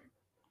don't know.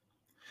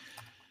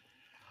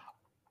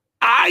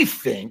 I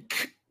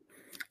think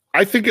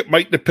it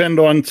might depend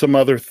on some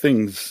other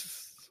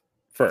things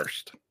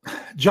first.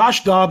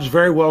 Josh Dobbs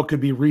very well could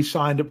be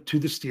re-signed up to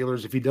the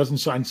Steelers if he doesn't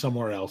sign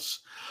somewhere else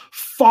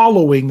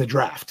following the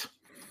draft.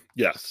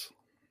 Yes.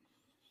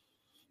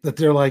 That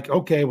they're like,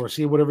 okay, we'll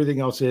see what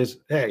everything else is.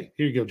 Hey,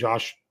 here you go,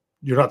 Josh.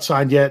 You're not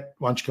signed yet.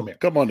 Why don't you come here?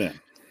 Come on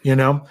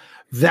in.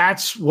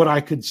 That's what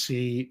I could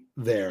see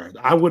there.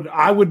 I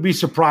would be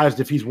surprised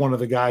if he's one of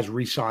the guys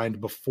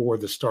re-signed before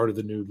the start of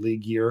the new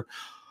league year.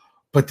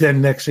 But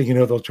then next thing you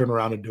know, they'll turn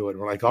around and do it.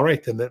 We're like, all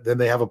right, then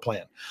they have a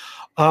plan.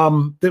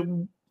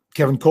 That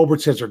Kevin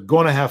Colbert says they're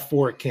going to have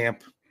 4 at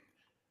camp.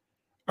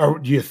 Do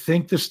you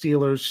think the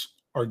Steelers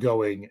are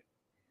going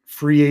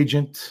free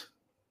agent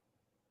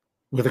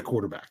with a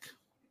quarterback?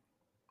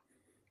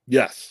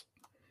 Yes,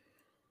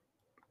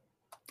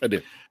 I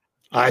do.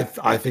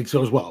 I think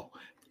so as well.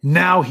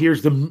 Now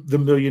here's the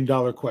 $1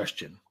 million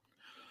question: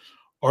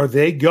 are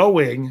they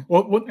going?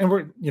 Well, and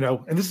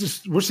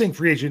we're saying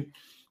free agent.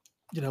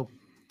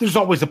 There's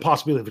always a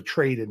possibility of a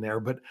trade in there,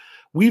 but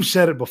we've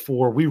said it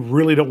before. We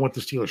really don't want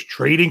the Steelers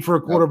trading for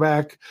a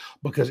quarterback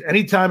because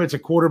anytime it's a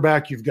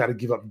quarterback, you've got to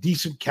give up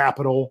decent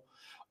capital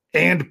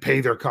and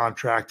pay their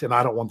contract. And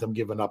I don't want them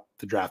giving up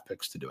the draft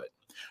picks to do it.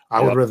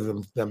 I would rather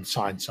them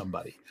sign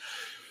somebody.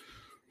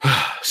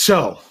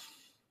 So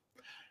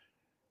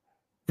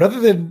rather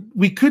than,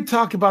 we could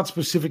talk about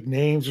specific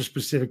names or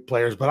specific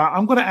players, but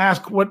I'm going to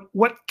ask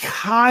what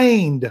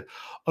kind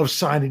of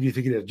signing do you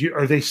think it is?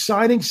 Are they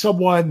signing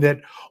someone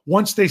that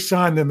once they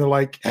sign them, they're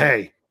like,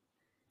 hey,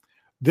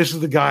 this is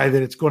the guy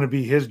that it's going to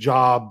be his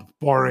job,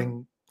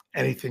 barring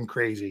anything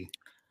crazy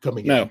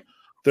coming in. No,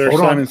 they're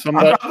signing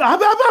somebody.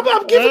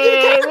 I'm giving you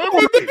the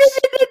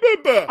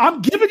categories.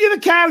 I'm giving you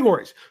the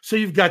categories. So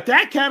you've got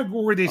that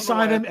category. They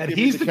sign him, and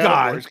he's the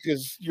guy.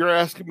 Because you're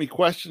asking me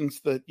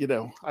questions that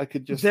I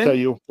could just tell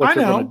you what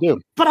they're going to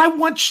do. But I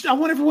want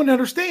everyone to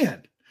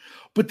understand.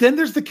 But then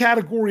there's the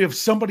category of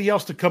somebody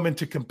else to come in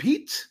to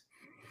compete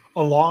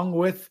along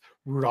with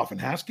Rudolph and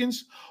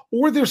Haskins,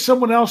 or there's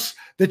someone else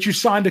that you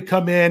signed to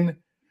come in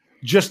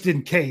just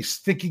in case,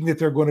 thinking that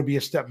they're going to be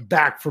a step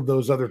back from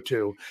those other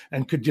two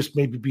and could just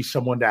maybe be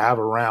someone to have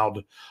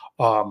around,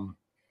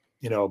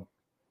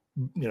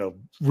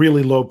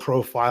 really low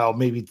profile,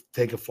 maybe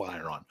take a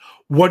flyer on.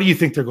 What do you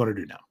think they're going to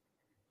do now?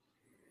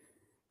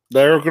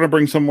 They're going to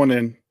bring someone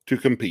in to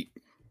compete.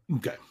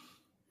 Okay.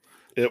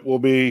 It will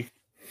be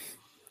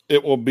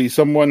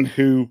someone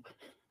who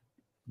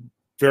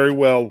very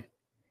well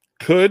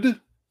could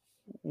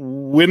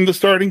win the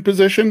starting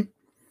position,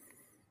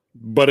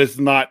 but it's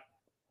not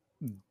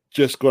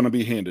just going to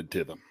be handed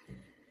to them.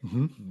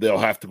 Mm-hmm. They'll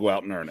have to go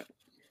out and earn it.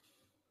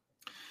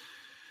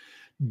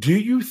 Do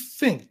you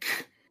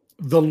think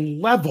the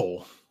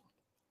level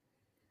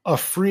of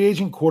free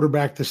agent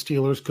quarterback the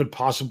Steelers could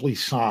possibly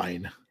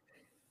sign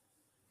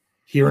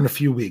here in a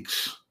few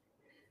weeks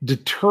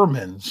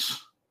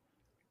determines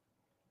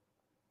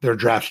their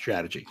draft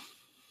strategy?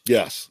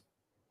 Yes.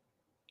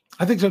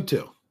 I think so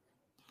too.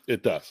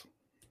 It does.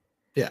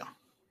 Yeah.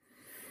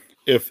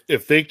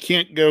 If they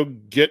can't go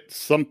get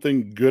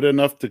something good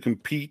enough to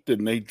compete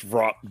and they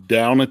drop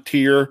down a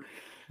tier,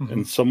 mm-hmm.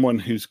 and someone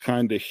who's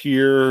kind of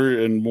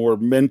here and more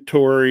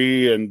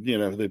mentory and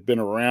they've been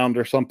around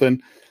or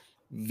something,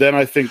 then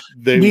I think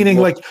they meaning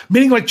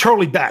like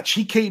Charlie Batch.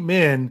 He came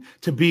in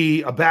to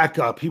be a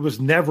backup. He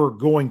was never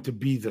going to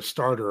be the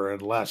starter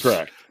unless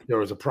there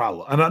was a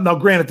problem. And now,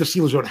 granted, the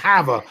Steelers don't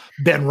have a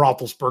Ben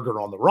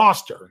Roethlisberger on the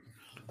roster,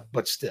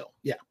 but still,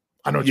 yeah,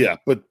 I know.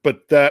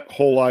 But that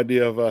whole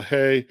idea of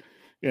hey,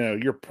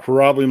 you're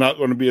probably not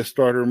going to be a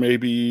starter,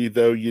 maybe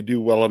though you do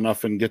well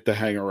enough and get to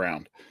hang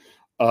around.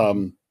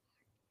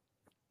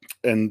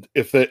 And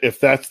if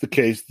that's the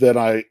case, then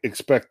I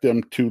expect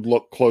them to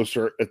look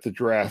closer at the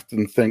draft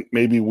and think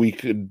maybe we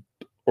could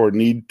or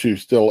need to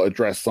still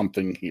address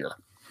something here.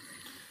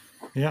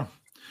 Yeah.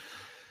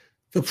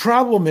 The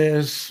problem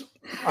is,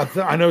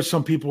 I know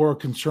some people are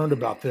concerned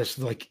about this.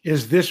 Like,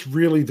 is this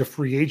really the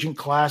free agent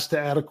class to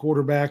add a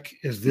quarterback?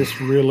 Is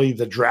this really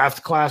the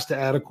draft class to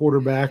add a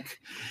quarterback?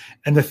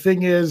 And the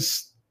thing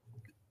is,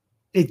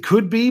 it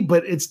could be,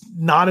 but it's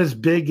not as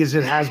big as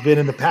it has been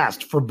in the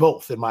past for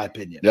both, in my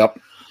opinion. Yep.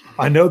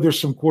 I know there's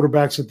some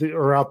quarterbacks that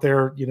are out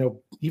there,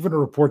 even a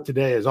report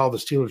today is all the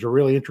Steelers are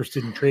really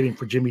interested in trading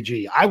for Jimmy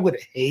G. I would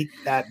hate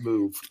that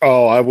move.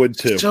 Oh, I would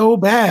too. So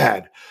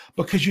bad,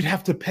 because you'd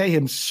have to pay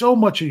him so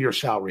much of your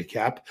salary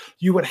cap.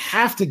 You would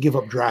have to give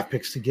up draft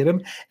picks to get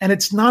him. And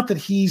it's not that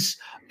he's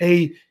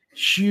a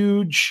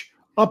huge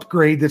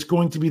upgrade that's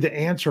going to be the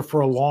answer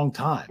for a long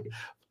time.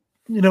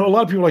 A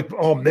lot of people are like,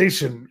 oh,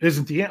 Mason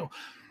isn't the answer.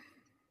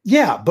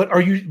 Yeah, but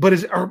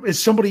is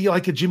somebody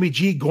like a Jimmy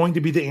G going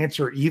to be the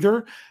answer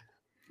either?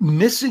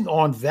 Missing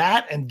on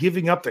that and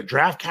giving up the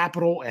draft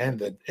capital and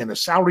the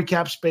salary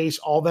cap space,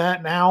 all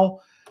that now,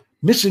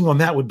 missing on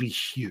that would be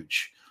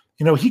huge.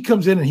 He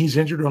comes in and he's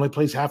injured and only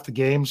plays half the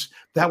games.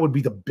 That would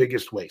be the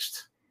biggest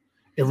waste.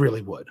 It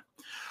really would.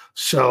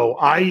 So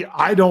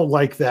I don't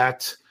like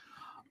that.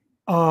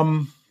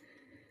 A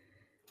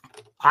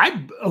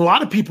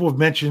lot of people have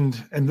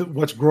mentioned, and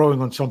what's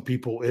growing on some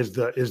people is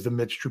the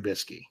Mitch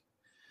Trubisky.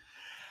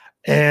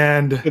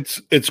 And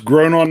it's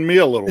grown on me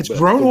a little bit. It's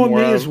grown on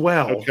me as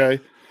well. Okay.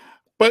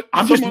 But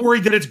I'm just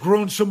worried that it's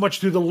grown so much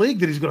through the league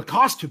that he's going to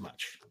cost too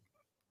much.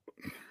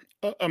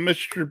 A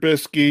Mitch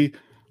Trubisky,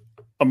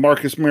 a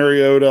Marcus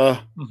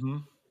Mariota,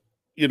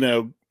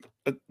 mm-hmm.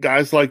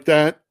 Guys like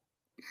that.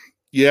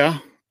 Yeah.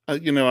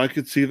 I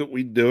could see that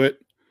we'd do it.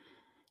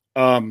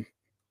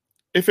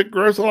 If it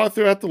grows a lot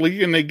throughout the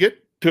league and they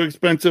get too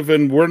expensive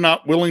and we're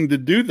not willing to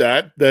do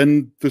that,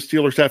 then the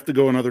Steelers have to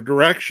go another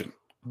direction.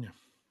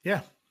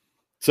 Yeah.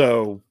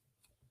 So,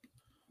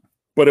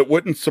 but it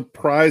wouldn't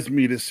surprise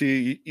me to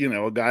see,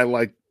 a guy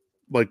like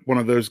one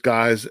of those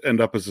guys end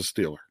up as a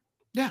Steeler.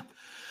 Yeah.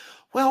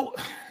 Well,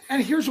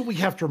 and here's what we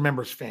have to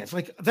remember as fans.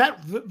 Like that,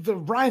 the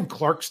Ryan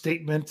Clark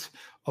statement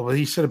of what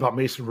he said about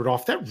Mason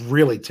Rudolph, that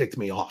really ticked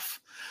me off.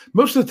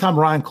 Most of the time,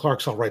 Ryan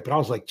Clark's all right, but I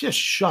was like, just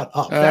shut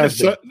up.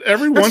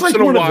 Every once in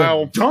a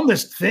while, of the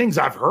dumbest things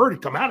I've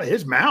heard come out of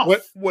his mouth.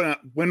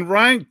 When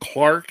Ryan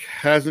Clark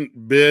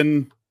hasn't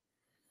been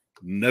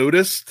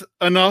noticed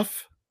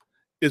enough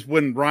is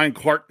when Ryan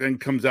Clark then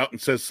comes out and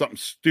says something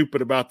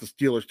stupid about the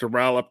Steelers to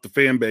rile up the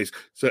fan base.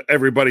 So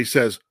everybody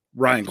says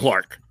Ryan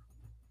Clark.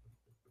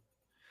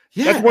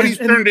 Yeah, that's what he's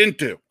turned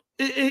into.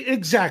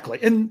 Exactly.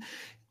 And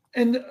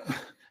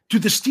Do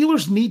the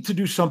Steelers need to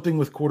do something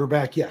with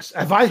quarterback? Yes.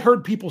 Have I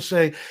heard people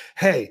say,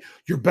 hey,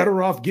 you're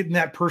better off getting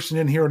that person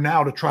in here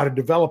now to try to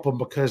develop them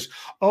because,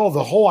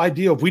 the whole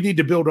idea of we need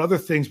to build other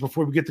things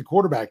before we get the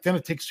quarterback. Then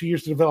it takes 2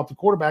 years to develop the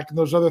quarterback and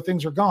those other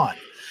things are gone.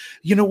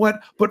 You know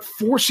what? But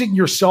forcing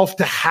yourself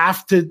to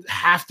have to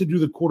do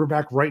the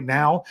quarterback right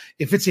now,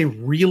 if it's a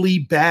really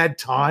bad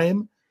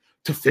time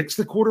to fix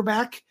the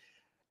quarterback,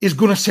 is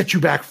going to set you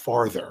back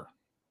farther.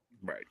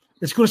 Right.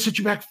 It's going to set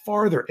you back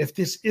farther. If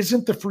this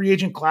isn't the free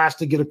agent class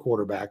to get a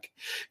quarterback,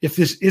 if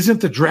this isn't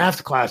the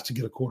draft class to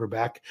get a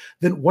quarterback,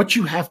 then what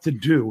you have to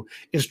do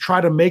is try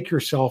to make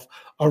yourself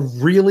a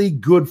really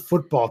good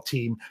football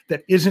team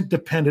that isn't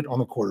dependent on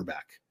the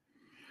quarterback.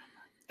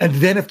 And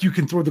then if you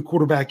can throw the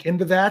quarterback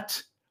into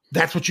that,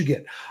 that's what you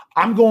get.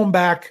 I'm going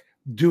back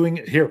doing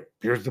it here.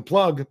 Here's the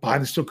plug,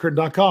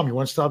 BehindTheSteelCurtain.com, your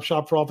one-stop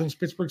shop for all things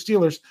Pittsburgh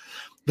Steelers.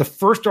 The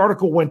first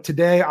article went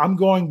today. I'm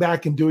going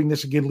back and doing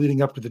this again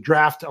leading up to the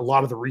draft. A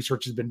lot of the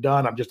research has been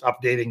done. I'm just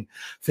updating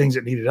things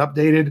that needed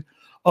updated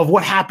of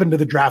what happened to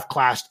the draft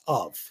class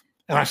of.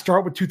 And I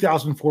start with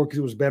 2004 because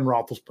it was Ben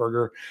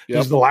Roethlisberger. Yep.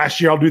 This is the last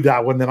year I'll do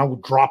that one. Then I will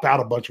drop out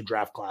a bunch of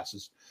draft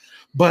classes.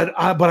 But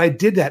I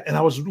did that, and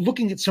I was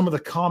looking at some of the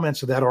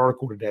comments of that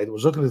article today that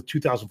was looking at the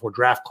 2004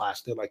 draft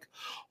class. They're like,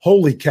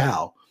 holy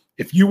cow,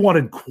 if you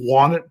wanted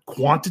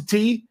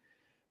quantity,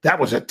 that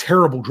was a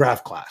terrible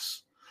draft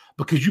class.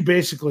 Because you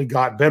basically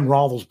got Ben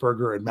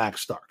Roethlisberger and Max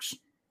Starks.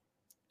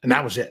 And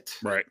that was it.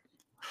 Right.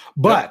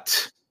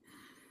 But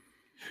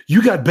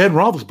you got Ben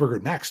Roethlisberger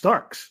and Max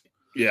Starks.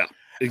 Yeah,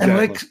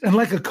 exactly. And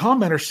like a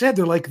commenter said,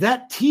 they're like,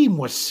 that team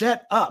was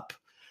set up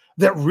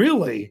that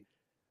really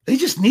they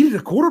just needed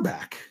a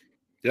quarterback.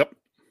 Yep.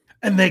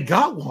 And they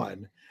got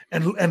one.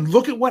 And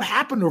look at what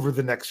happened over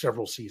the next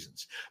several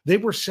seasons. They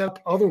were set up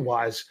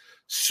otherwise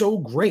so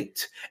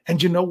great.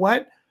 And you know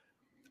what?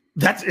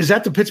 Is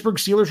that the Pittsburgh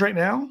Steelers right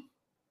now?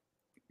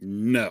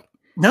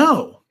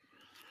 No.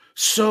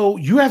 So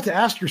you have to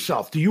ask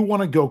yourself, do you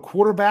want to go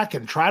quarterback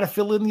and try to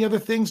fill in the other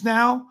things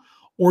now?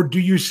 Or do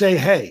you say,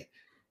 hey,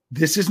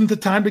 this isn't the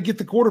time to get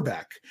the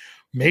quarterback.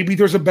 Maybe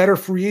there's a better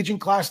free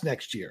agent class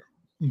next year.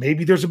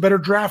 Maybe there's a better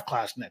draft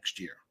class next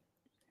year.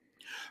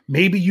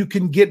 Maybe you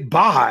can get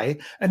by,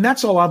 and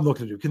that's all I'm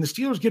looking to do. Can the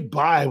Steelers get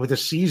by with a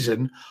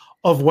season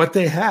of what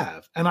they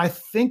have? And I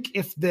think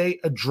if they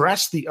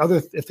address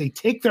if they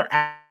take their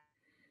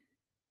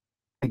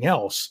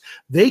else,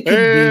 they can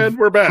and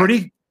we're back.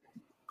 Pretty.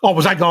 Oh,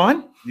 was I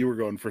gone? You were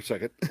gone for a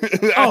second.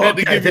 I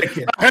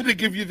had to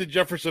give you the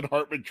Jefferson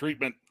Hartman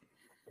treatment.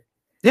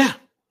 Yeah.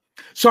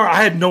 Sorry,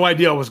 I had no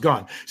idea I was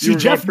gone. See,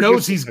 Jeff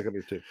knows he's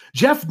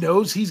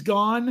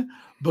gone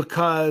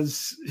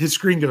because his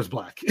screen goes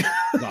black.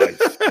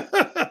 Nice.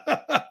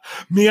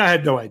 Me, I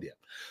had no idea.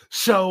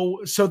 So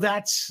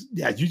that's,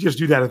 you just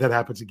do that if that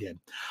happens again.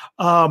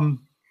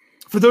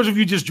 For those of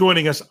you just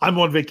joining us, I'm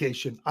on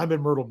vacation. I'm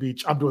in Myrtle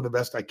Beach. I'm doing the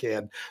best I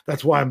can.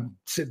 That's why I'm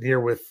sitting here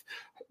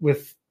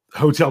with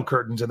hotel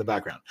curtains in the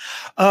background.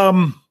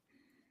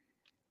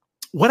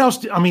 What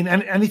else?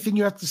 Anything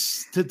you have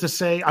to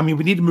say? I mean,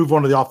 we need to move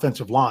on to the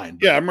offensive line.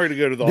 Yeah, I'm ready to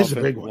go to the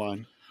offensive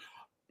line.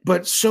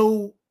 But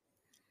so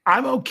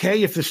I'm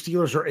okay if the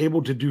Steelers are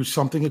able to do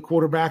something at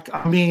quarterback.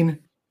 I mean,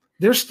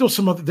 there's still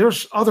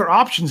there's other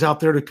options out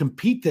there to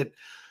compete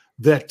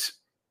that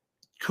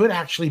could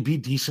actually be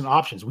decent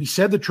options. We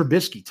said the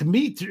Trubisky. To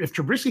me, if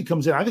Trubisky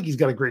comes in, I think he's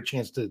got a great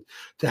chance to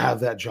have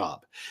that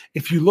job.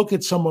 If you look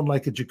at someone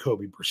like a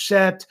Jacoby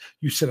Brissett,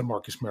 you said a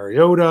Marcus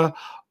Mariota.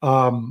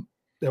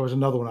 There was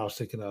another one I was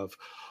thinking of.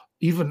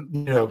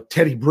 Even,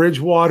 Teddy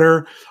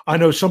Bridgewater. I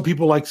know some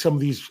people like some of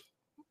these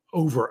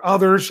over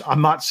others.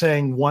 I'm not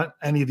saying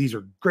any of these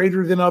are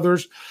greater than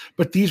others,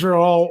 but these are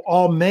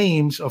all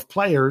names of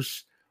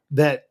players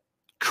that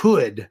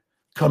could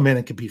come in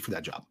and compete for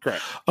that job.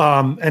 Correct.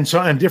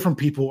 And different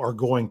people are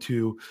going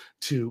to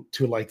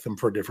like them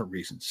for different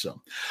reasons.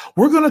 So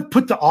we're going to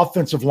put the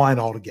offensive line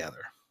all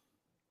together.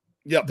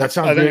 Yep. That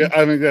sounds good.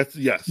 I think that's,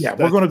 yes. Yeah.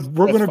 We're going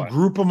to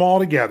group them all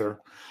together.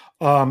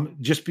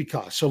 Just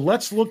because. So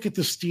let's look at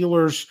the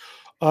Steelers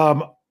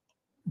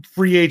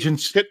free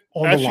agents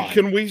on the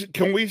line.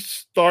 Can we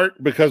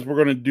start, because we're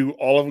going to do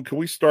all of them? Can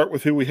we start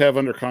with who we have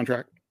under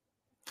contract?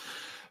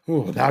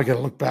 Oh, now I got to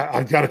look back.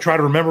 I've got to try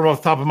to remember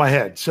off the top of my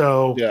head.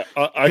 So yeah,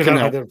 I can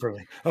help.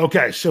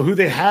 Okay, so who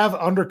they have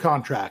under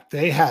contract?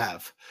 They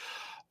have.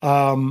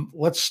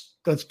 Let's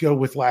go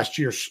with last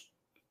year's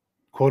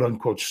quote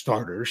unquote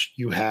starters.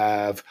 You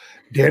have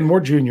Dan Moore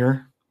Jr.,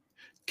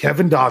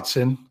 Kevin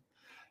Dotson,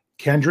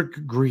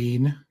 Kendrick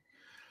Green.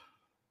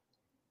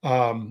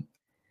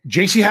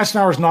 J.C.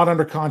 Hassenauer is not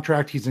under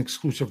contract. He's an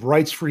exclusive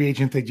rights free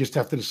agent. They just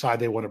have to decide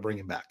they want to bring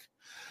him back.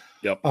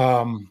 Yep.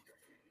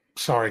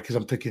 Sorry, because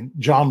I'm thinking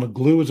John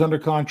LeGlue is under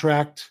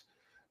contract.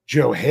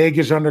 Joe Haig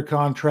is under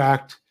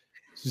contract.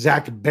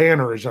 Zach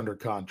Banner is under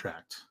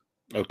contract.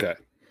 Okay.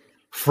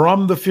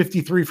 From the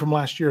 53 from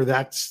last year,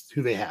 that's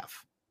who they have.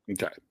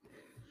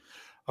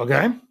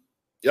 Okay?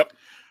 Yep.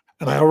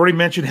 And I already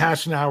mentioned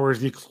Hassenauer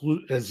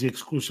as the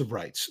exclusive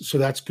rights, so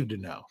that's good to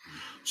know.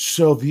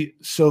 So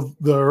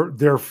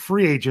their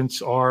free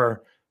agents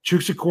are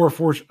Chuks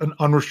Okorafor's an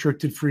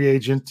unrestricted free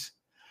agent,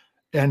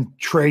 and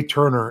Trey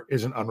Turner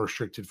is an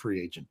unrestricted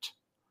free agent.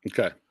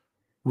 Okay.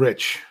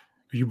 Rich,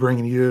 are you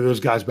bringing either of those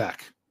guys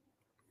back?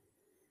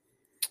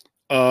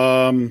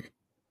 If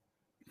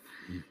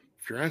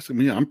you're asking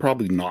me, I'm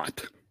probably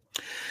not.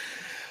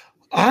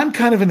 I'm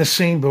kind of in the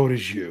same boat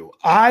as you.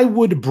 I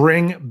would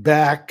bring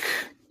back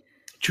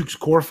Chuks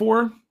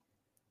Okorafor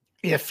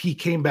if he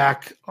came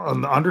back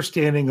on the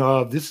understanding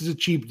of this is a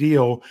cheap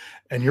deal,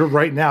 and you're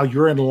right now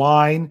you're in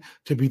line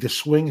to be the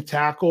swing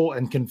tackle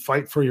and can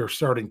fight for your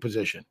starting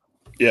position.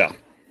 Yeah.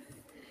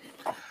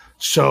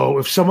 So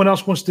if someone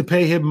else wants to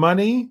pay him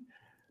money,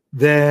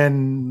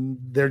 then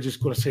they're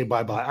just going to say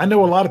bye-bye. I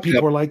know a lot of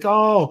people are like,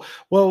 oh,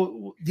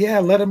 well, yeah,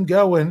 let him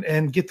go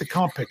and get the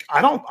comp pick.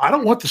 I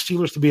don't want the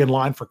Steelers to be in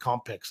line for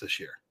comp picks this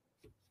year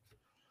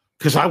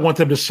because I want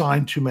them to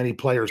sign too many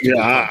players.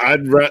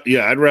 I'd rather.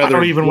 I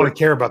don't even want to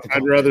care about the.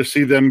 I'd rather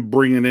see them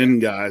bringing in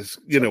guys.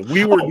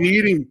 We were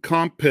needing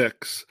comp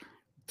picks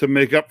to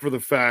make up for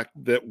the fact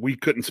that we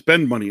couldn't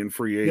spend money in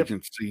free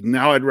agency. Yep.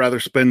 Now I'd rather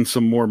spend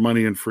some more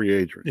money in free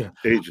agency.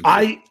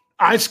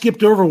 I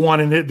skipped over one,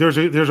 and there's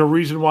a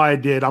reason why I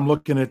did. I'm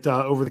looking at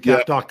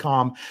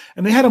overthecap.com,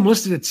 and they had him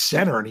listed at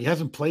center, and he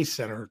hasn't played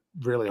center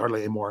really hardly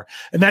anymore.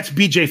 And that's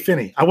BJ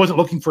Finney. I wasn't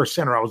looking for a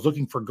center. I was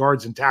looking for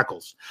guards and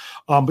tackles.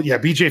 But yeah,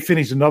 BJ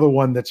Finney's another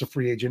one that's a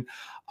free agent.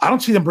 I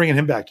don't see them bringing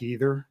him back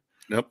either.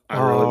 Nope,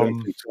 I really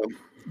don't think so.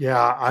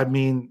 Yeah, I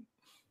mean,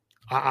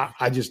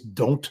 I just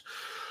don't.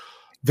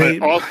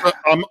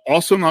 I'm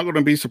also not going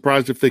to be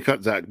surprised if they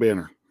cut Zach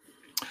Banner.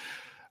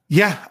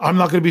 Yeah, I'm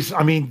not going to be.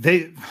 I mean,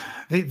 they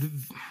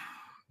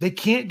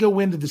can't go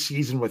into the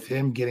season with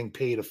him getting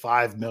paid a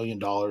 $5 million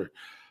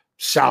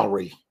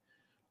salary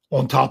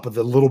on top of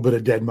the little bit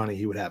of dead money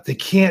he would have. They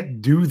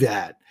can't do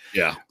that.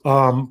 Yeah.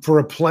 For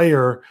a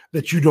player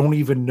that you don't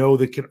even know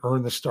that can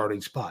earn the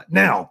starting spot.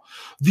 Now,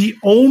 the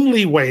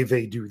only way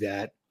they do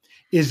that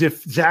is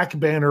if Zach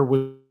Banner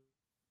was.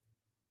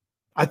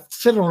 I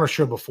said it on our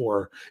show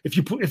before. If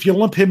you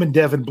lump him and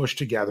Devin Bush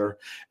together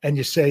and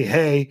you say,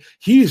 hey,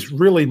 he's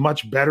really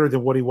much better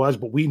than what he was,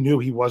 but we knew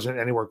he wasn't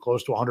anywhere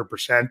close to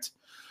 100%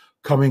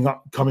 coming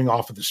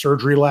off of the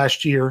surgery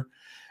last year.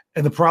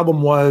 And the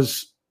problem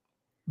was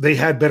they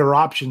had better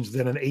options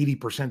than an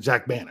 80%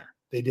 Zach Banner.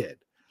 They did.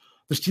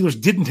 The Steelers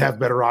didn't have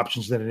better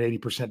options than an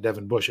 80%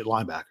 Devin Bush at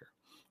linebacker.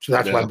 So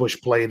that's why Bush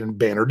played and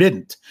Banner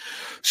didn't.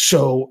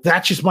 So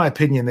that's just my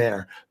opinion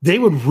there. They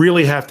would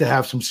really have to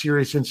have some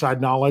serious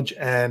inside knowledge,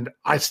 and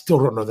I still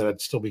don't know that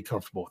I'd still be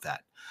comfortable with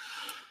that.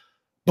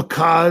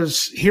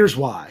 Because here's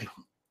why.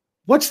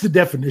 What's the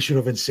definition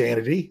of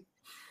insanity?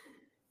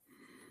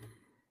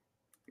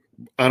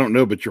 I don't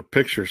know, but your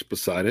picture's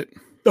beside it.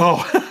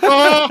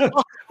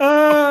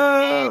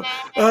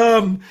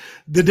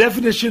 The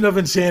definition of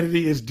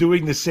insanity is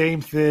doing the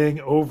same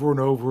thing over and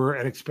over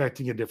and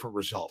expecting a different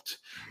result.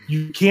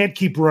 You can't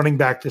keep running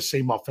back the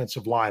same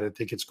offensive line and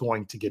think it's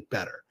going to get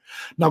better.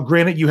 Now,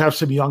 granted, you have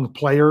some young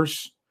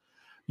players,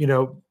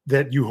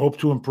 that you hope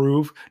to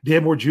improve.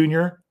 Dan Moore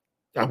Jr.,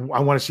 I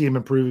want to see him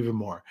improve even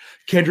more.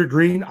 Kendrick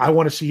Green, I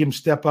want to see him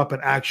step up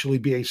and actually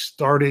be a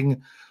starter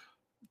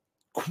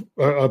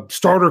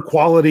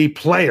quality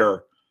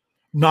player.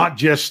 Not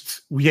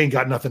just we ain't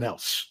got nothing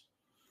else.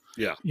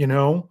 Yeah.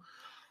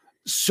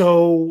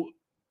 So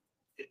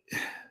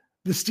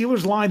the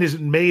Steelers line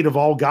isn't made of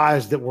all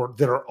guys that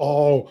are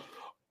all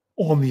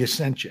on the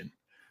ascension.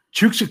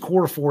 Chuks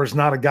Okorafor is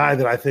not a guy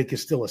that I think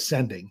is still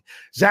ascending.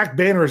 Zach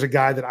Banner is a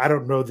guy that I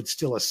don't know that's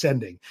still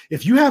ascending.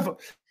 If you have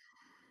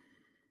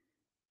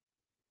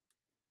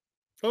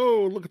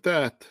look at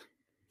that.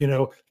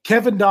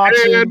 Kevin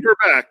Dotson. And you're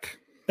back.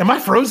 Am I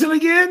frozen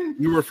again?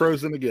 You were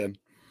frozen again.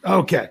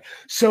 Okay.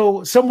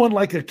 So someone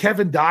like a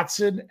Kevin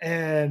Dotson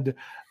and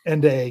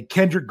a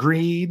Kendrick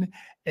Green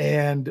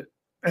and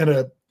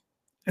a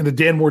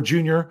Dan Moore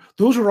Jr.,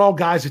 those are all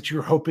guys that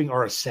you're hoping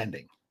are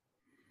ascending.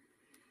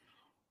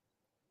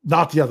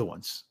 Not the other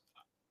ones.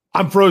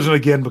 I'm frozen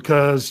again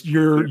because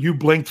you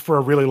blinked for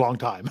a really long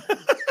time.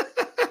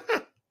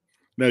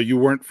 No, you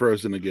weren't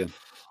frozen again.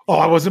 Oh,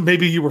 I wasn't.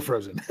 Maybe you were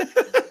frozen.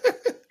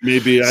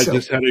 Maybe I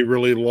just had a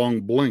really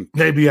long blink.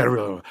 Maybe you had a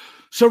really long.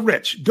 So,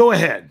 Rich, go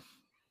ahead.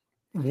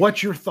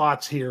 What's your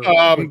thoughts here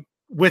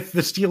with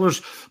the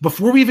Steelers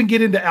before we even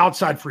get into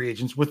outside free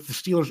agents with the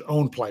Steelers'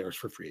 own players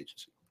for free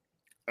agency?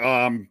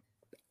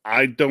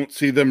 I don't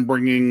see them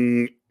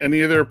bringing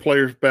any of their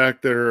players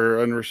back that are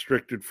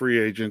unrestricted free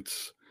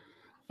agents,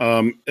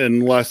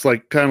 unless,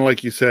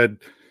 like you said,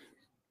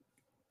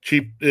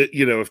 cheap.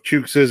 If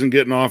Chuks isn't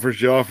getting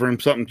offers, you offer him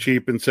something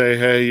cheap and say,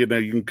 hey, you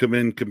can come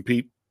in,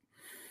 compete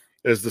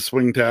as the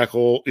swing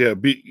tackle. Yeah,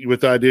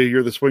 with the idea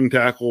you're the swing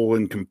tackle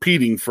and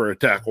competing for a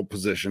tackle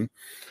position.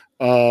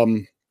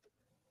 Other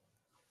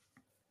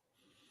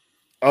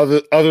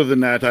than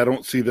that, I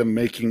don't see them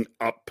making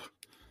an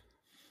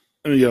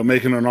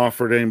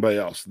offer to anybody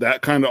else.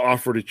 That kind of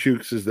offer to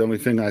Chuks is the only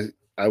thing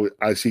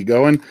I see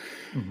going.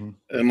 Mm-hmm.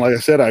 And like I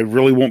said, I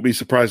really won't be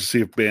surprised to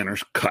see if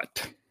Banner's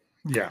cut.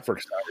 Yeah, for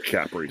salary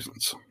cap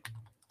reasons.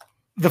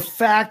 The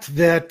fact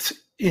that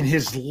in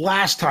his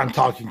last time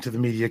talking to the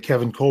media,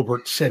 Kevin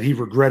Colbert said he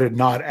regretted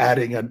not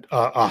adding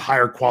a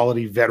higher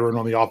quality veteran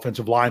on the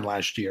offensive line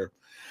last year.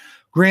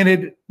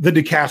 Granted, the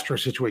DeCastro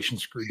situation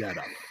screwed that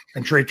up,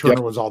 and Trey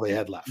Turner was all they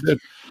had left.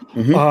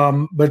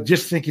 Mm-hmm. But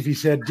just think if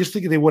if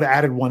they would have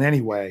added one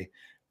anyway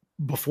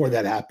before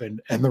that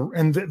happened,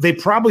 and they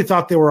probably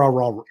thought they were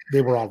all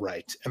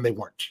right, and they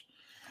weren't.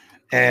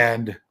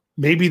 And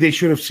maybe they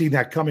should have seen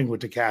that coming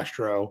with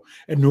DeCastro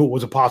and knew it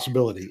was a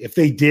possibility. If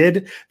they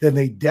did, then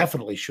they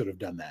definitely should have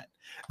done that.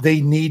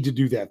 They need to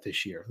do that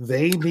this year.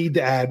 They need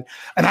to add,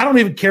 and I don't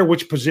even care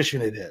which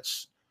position it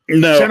is.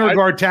 No, center,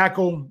 guard,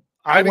 tackle.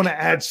 I want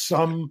to add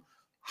some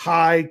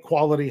high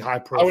quality, high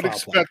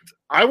profile.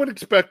 I would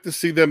expect to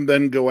see them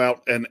then go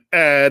out and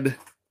add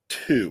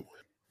 2.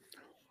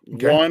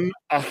 Okay. One,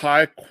 a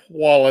high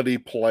quality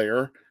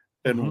player,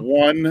 and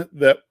one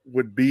that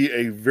would be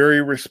a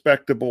very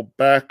respectable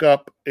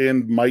backup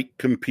and might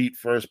compete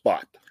for a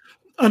spot.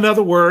 In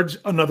other words,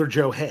 another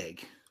Joe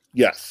Haig.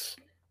 Yes.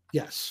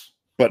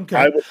 But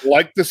I would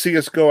like to see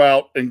us go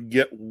out and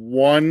get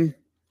one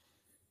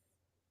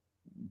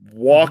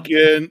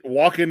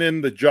walking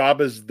in, the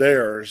job is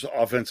theirs,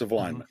 offensive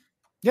lineman.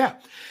 Yeah.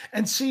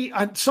 And see,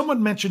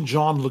 someone mentioned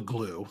John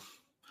LeGlue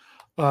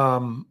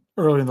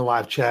earlier in the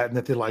live chat and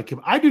that they like him.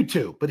 I do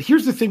too. But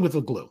here's the thing with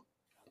LeGlue.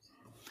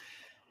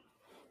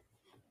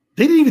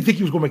 They didn't even think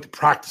he was going to make the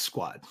practice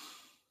squad.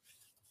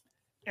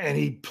 And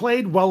he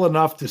played well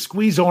enough to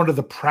squeeze onto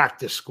the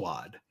practice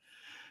squad.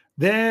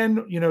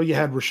 Then, you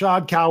had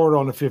Rashad Coward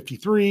on the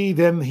 53.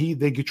 Then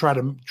they could try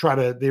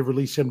to they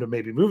release him to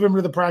maybe move him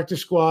to the practice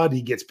squad.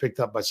 He gets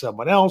picked up by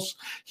someone else.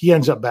 He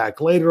ends up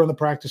back later on the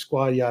practice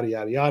squad, yada,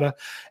 yada, yada.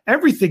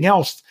 Everything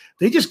else,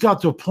 they just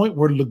got to a point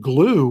where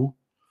LeGlue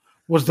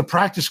was the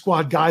practice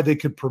squad guy they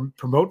could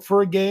promote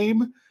for a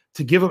game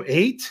to give him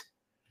 8.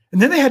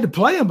 And then they had to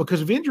play him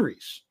because of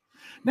injuries.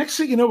 Next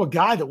thing you know, a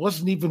guy that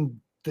wasn't even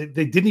on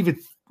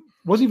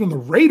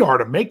the radar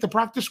to make the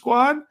practice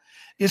squad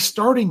is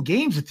starting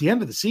games at the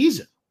end of the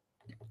season.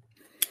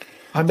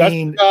 I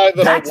mean,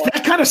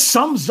 that kind of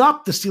sums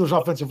up the Steelers'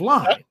 offensive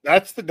line.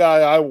 That's the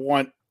guy I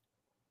want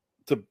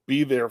to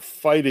be there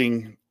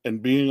fighting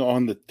and being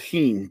on the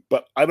team,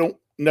 but I don't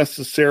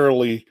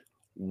necessarily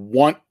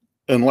want,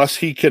 unless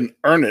he can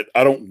earn it,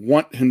 I don't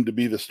want him to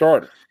be the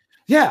starter.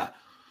 Yeah.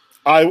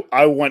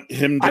 I want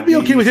him to I'd be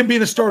okay with him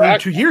being the starter in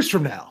 2 years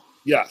from now.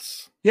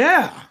 Yes.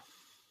 Yeah.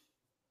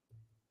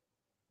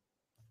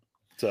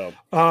 So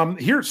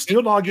here,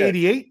 Steel Dog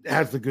 88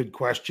 has the good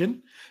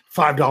question.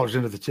 $5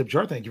 into the tip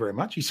jar. Thank you very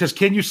much. He says,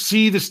 can you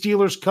see the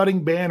Steelers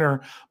cutting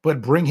Banner,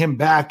 but bring him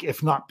back if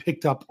he's not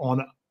picked up,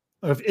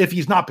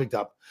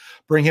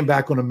 bring him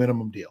back on a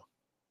minimum deal?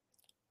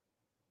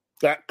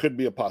 That could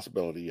be a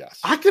possibility, yes.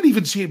 I could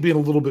even see it being a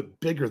little bit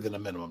bigger than a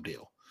minimum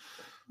deal.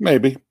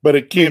 Maybe, but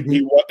it can't be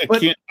what it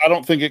can't. I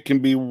don't think it can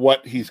be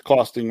what he's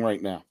costing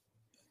right now.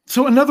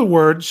 So, in other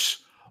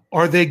words,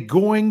 are they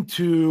going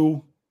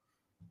to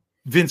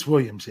Vince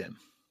Williams in?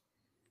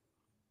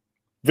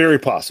 Very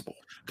possible,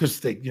 because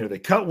they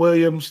cut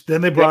Williams,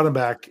 then they brought him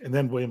back, and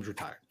then Williams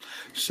retired.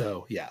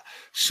 So yeah.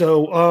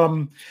 So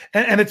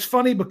and it's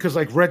funny because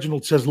like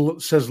Reginald says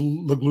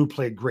LeGlue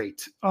played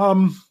great.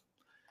 I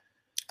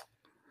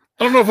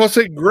don't know if I'll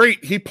say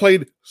great. He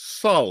played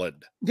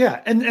solid.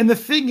 Yeah, and the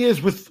thing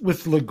is with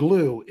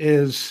LeGlue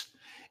is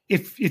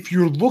if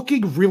you're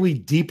looking really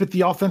deep at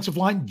the offensive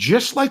line,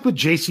 just like with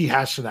J.C.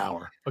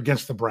 Hassenauer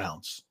against the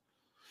Browns,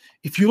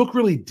 if you look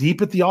really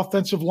deep at the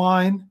offensive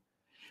line,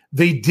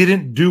 they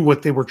didn't do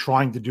what they were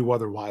trying to do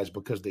otherwise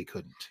because they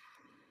couldn't.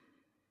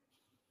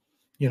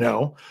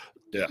 Yeah.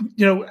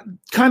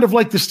 Kind of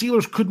like the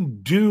Steelers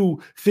couldn't do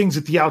things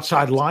at the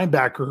outside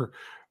linebacker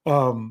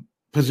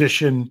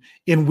position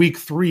in week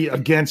 3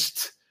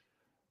 against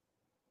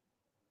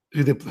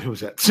who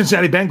was that?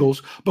 Cincinnati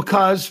Bengals,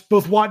 because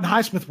both Watt and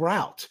Highsmith were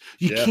out.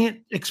 You can't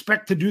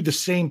expect to do the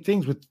same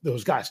things with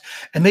those guys.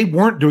 And they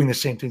weren't doing the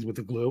same things with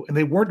LeGlue, and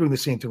they weren't doing the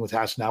same thing with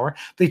Hassenauer.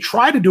 They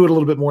tried to do it a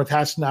little bit more with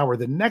Hassenauer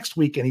the next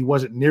week, and he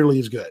wasn't nearly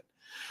as good.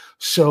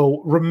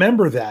 So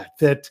remember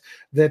that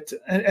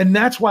and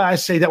that's why I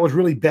say that was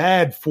really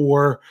bad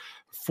for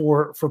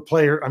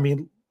player. I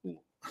mean,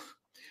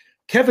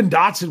 Kevin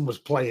Dotson was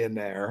playing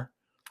there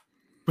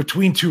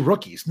between 2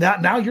 rookies.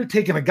 Now you're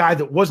taking a guy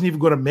that wasn't even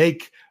going to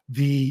make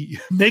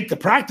the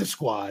practice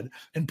squad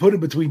and put him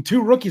between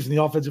 2 rookies in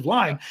the offensive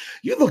line.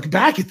 You look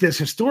back at this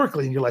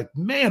historically and you're like,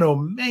 man, oh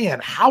man,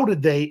 how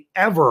did they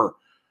ever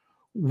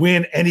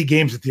win any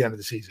games at the end of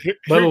the season,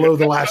 let alone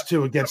the last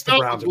 2 against the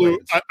Browns and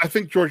Ravens? I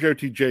think George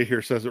OTJ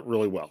here says it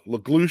really well.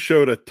 LeGlue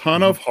showed a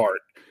ton of heart,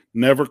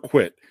 never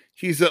quit.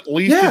 He's at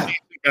least a decent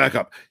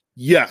backup.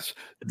 Yes.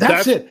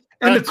 That's it.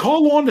 And to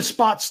call on the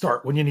spot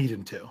start when you need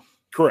him to.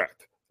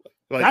 Correct.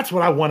 That's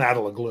what I want out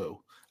of LeGlue.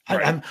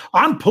 Right.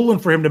 I'm pulling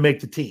for him to make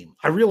the team.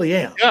 I really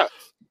am. Yeah.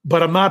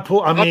 But I'm not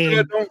pulling. I mean,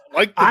 I don't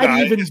like the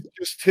guy. It's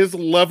just his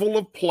level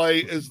of play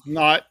is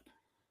not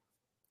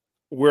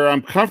where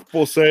I'm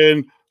comfortable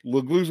saying,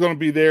 LeGlue's going to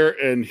be there,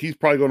 and he's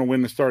probably going to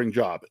win the starting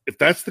job. If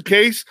that's the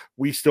case,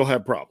 we still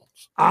have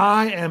problems.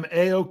 I am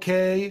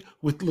A-okay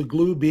with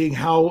LeGlue being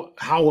how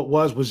it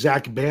was with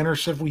Zach Banner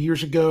several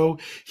years ago.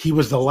 He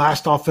was the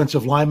last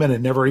offensive lineman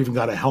and never even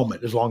got a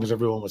helmet as long as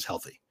everyone was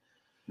healthy.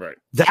 Right.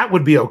 That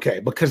would be okay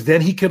because then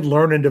he could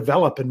learn and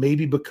develop and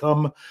maybe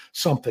become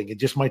something. It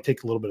just might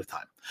take a little bit of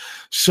time.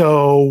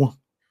 So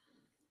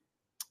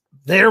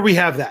there we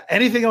have that.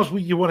 Anything else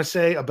you want to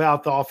say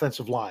about the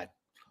offensive line?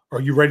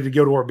 Are you ready to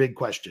go to our big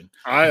question?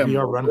 I am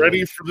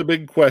ready for the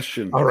big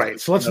question. All right.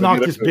 So let's knock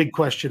this big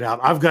question out.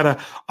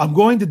 I'm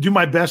going to do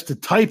my best to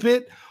type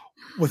it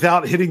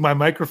without hitting my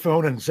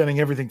microphone and sending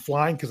everything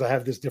flying because I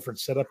have this different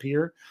setup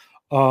here.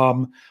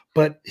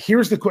 But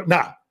here's the question.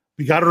 Now,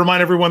 we got to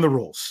remind everyone the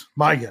rules.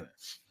 My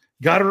goodness.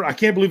 I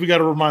can't believe we got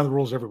to remind the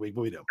rules every week,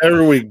 but we do.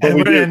 Every week.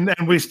 But and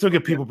we still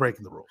get people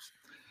breaking the rules.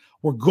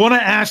 We're going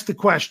to ask the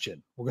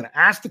question. We're going to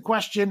ask the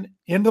question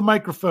in the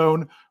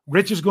microphone.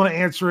 Rich is going to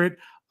answer it.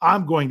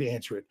 I'm going to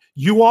answer it.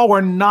 You all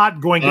are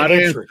not going to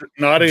answer it.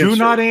 Do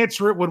not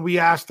answer it when we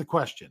ask the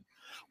question.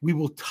 We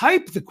will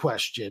type the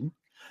question,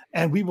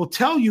 and we will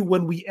tell you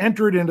when we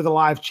enter it into the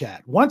live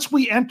chat. Once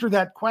we enter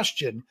that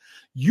question,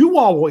 you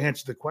all will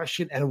answer the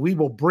question, and we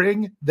will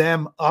bring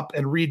them up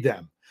and read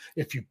them.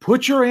 If you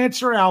put your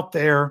answer out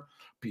there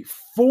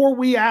before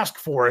we ask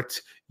for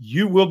it,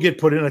 you will get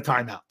put in a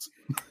timeout,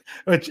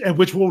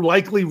 which will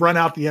likely run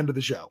out the end of the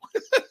show.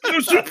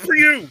 No soup for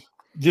you.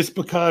 Just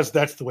because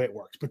that's the way it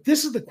works. But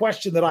this is the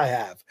question that I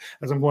have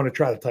as I'm going to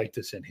try to type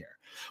this in here.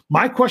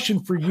 My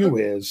question for you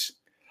is,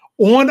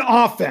 on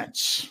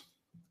offense.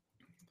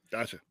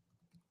 Gotcha.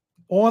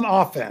 On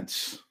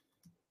offense,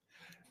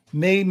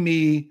 name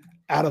me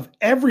out of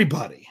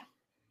everybody.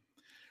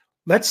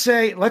 Let's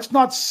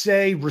not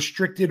say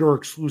restricted or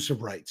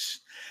exclusive rights.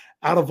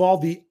 Out of all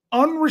the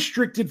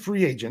unrestricted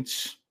free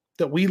agents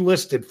that we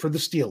listed for the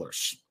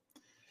Steelers,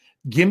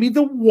 give me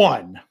the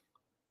one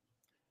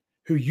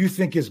who you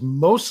think is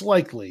most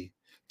likely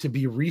to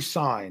be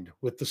re-signed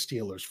with the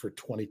Steelers for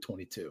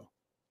 2022?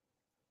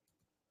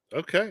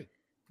 Okay.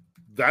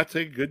 That's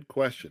a good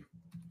question.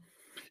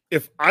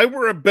 If I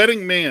were a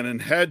betting man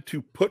and had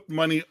to put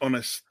money on a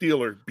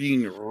Steeler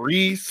being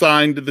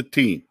re-signed to the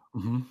team,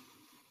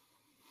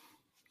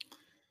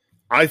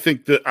 I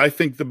think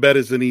the bet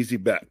is an easy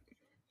bet.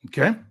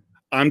 Okay.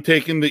 I'm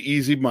taking the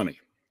easy money.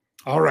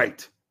 All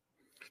right.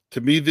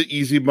 To me, the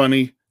easy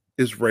money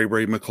is Ray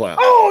McCloud.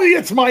 Oh,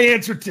 it's my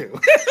answer too.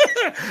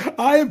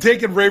 I am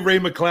taking Ray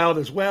McCloud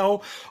as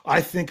well.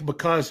 I think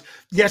because,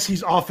 yes,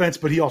 he's offense,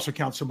 but he also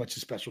counts so much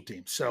as special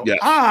teams. So yes.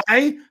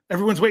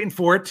 Everyone's waiting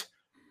for it.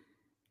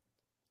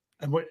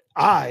 And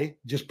I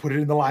just put it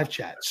in the live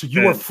chat. So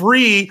you are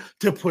free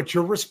to put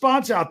your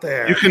response out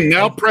there. You can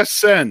now press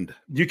send.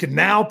 Ray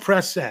McCloud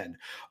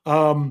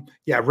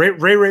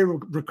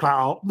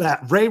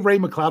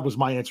was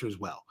my answer as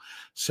well.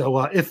 So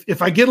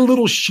if I get a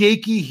little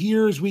shaky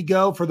here as we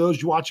go, for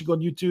those watching on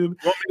YouTube, you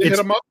want me to hit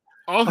him up?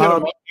 I'll hit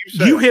him up.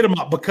 You hit him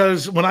up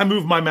because when I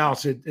move my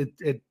mouse, it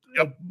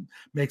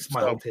makes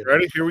my whole table.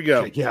 Ready? Here we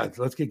go. Okay, yeah,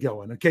 let's get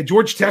going. Okay,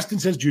 George Teston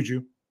says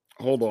Juju.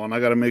 Hold on, I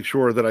got to make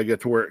sure that I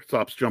get to where it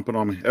stops jumping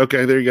on me.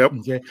 Okay, there you go.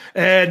 Okay,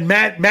 and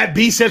Matt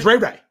B says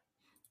Ray.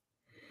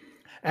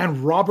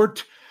 And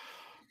Robert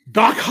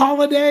Doc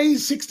Holliday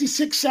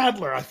 66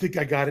 Sadler, I think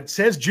I got it,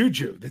 says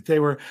Juju that they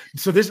were.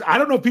 So this, I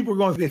don't know if people are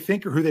going they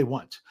think or who they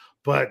want,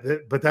 but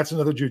that's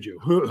another Juju.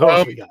 Who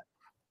else we got?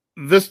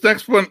 This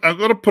next one I'm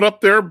going to put up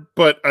there,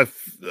 but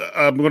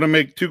I'm going to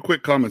make two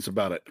quick comments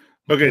about it.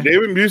 Okay,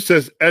 David Muse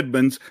says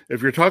Edmonds.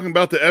 If you're talking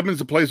about the Edmonds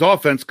that plays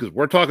offense, because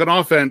we're talking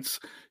offense,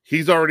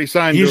 he's already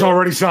signed. He's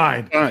already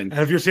signed. And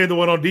if you're saying the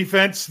one on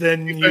defense,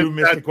 then you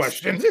missed the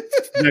question.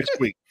 Next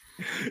week.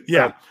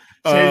 Yeah.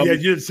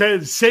 You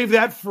save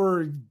that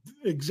for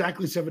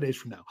exactly 7 days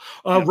from now.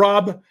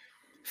 Rob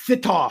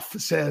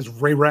Fitoff says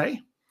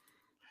Ray.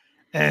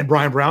 And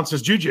Brian Brown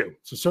says Juju.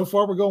 So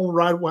far we're going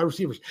wide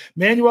receivers.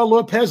 Manuel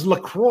Lopez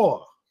LaCroix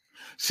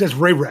says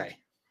Ray.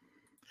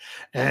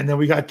 And then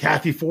we got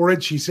Kathy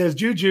Forage. She says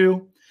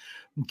Juju.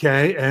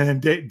 Okay. And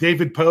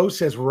David Poe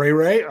says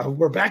Ray.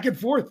 We're back and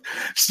forth.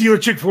 Steeler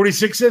Chick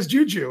 46 says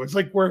Juju. It's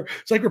like we're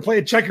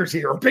playing checkers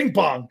here or ping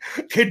pong.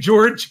 Okay.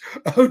 George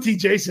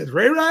OTJ says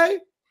Ray.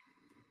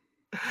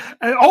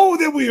 And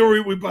then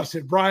we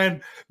busted.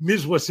 Brian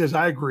Mizwa says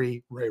I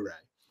agree. Ray.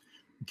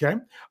 Okay.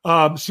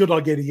 Steel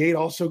Dog 88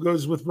 also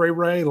goes with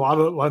Ray. A lot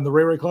in the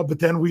Ray Club. But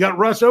then we got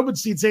Russ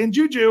Obenstein saying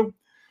Juju.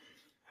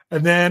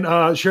 And then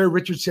Sherry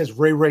Richards says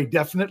Ray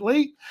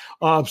definitely.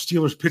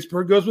 Steelers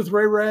Pittsburgh goes with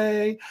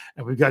Ray.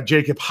 And we've got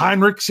Jacob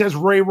Heinrich says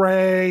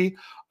Ray.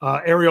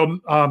 Ariel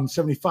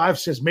 75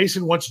 says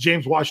Mason wants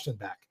James Washington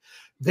back.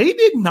 They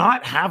did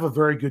not have a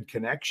very good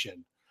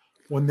connection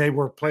when they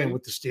were playing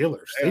with the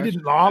Steelers. They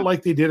did not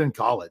like they did in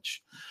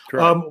college.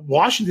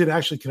 Washington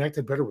actually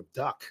connected better with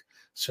Duck.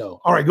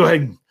 So, all right, go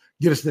ahead and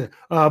get us there.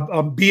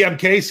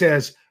 BMK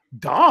says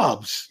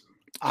Dobbs.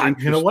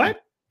 You know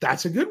what?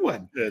 That's a good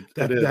one.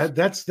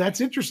 That's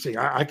interesting.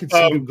 I could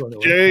see him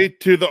going. Jay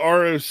to the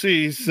ROC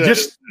said,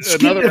 just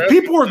if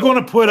people are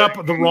going to put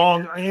up the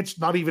wrong answer,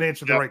 not even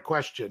answer the right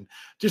question,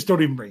 just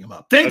don't even bring him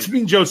up. Thanks,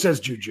 Mean Joe says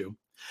Juju.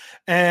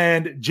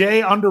 And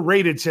Jay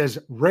Underrated says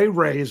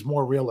Ray is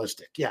more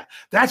realistic. Yeah,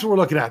 that's what we're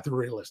looking at, the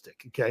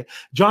realistic. Okay.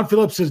 John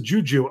Phillips says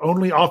Juju,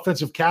 only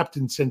offensive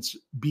captain since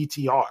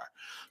BTR.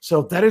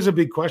 So that is a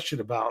big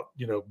question about,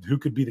 who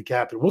could be the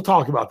captain. We'll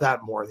talk about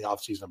that more in the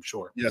offseason, I'm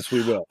sure. Yes,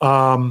 we will.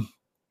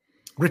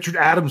 Richard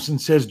Adamson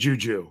says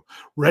Juju.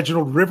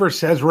 Reginald Rivers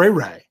says Ray.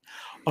 What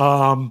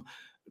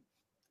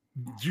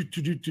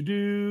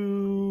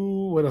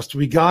else do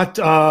we got?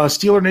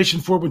 Steeler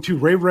Nation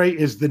 412. Ray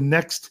is the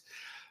next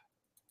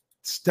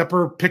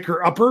stepper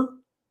picker upper.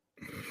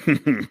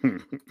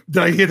 Did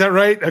I hear that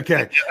right?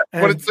 Okay.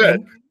 What it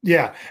said.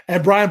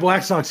 And Brian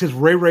Blackstock says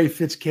Ray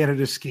fits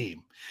Canada's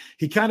scheme.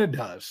 He kind of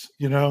does,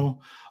 Again,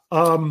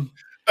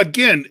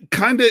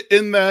 kind of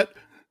in that,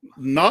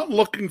 not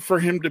looking for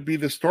him to be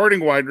the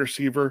starting wide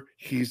receiver.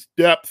 He's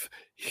depth.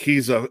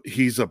 He's a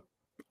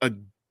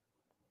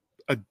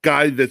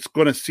guy that's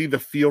going to see the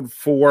field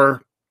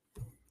for,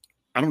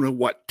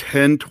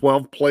 10,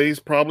 12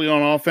 plays probably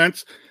on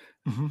offense,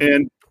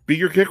 and be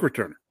your kick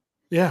returner.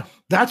 Yeah,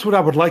 that's what I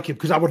would like him,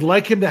 because I would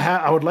like the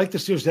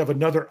Steelers to have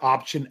another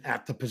option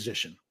at the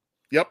position.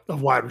 Yep,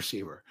 of wide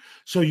receiver.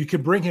 So you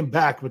can bring him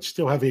back, but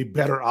still have a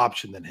better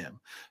option than him.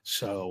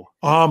 So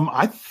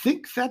I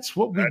think that's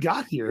what we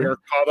got here. They're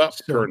caught up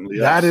currently.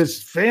 Yes. That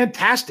is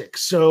fantastic.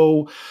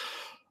 So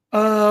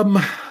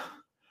I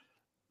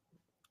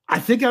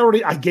think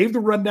I gave the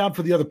rundown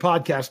for the other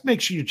podcast. Make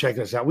sure you check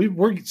us out.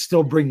 We're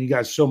still bringing you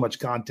guys so much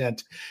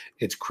content.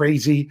 It's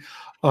crazy.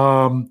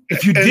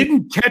 If you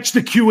didn't catch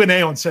the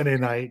Q&A on Sunday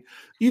night,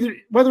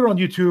 whether on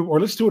YouTube or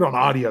let's do it on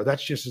audio,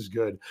 that's just as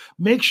good.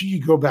 Make sure you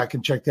go back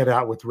and check that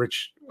out with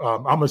Rich. I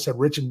almost said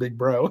Rich and Big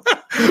Bro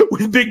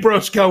with Big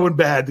Bro Sco and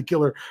Bad, the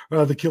killer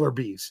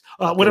bees.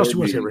 What else do you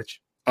want to say,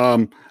 Rich?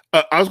 I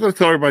was going to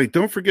tell everybody,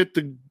 don't forget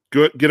to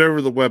get over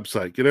to the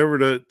website, get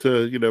over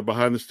to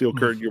Behind the Steel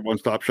Curtain, your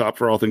one-stop shop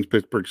for all things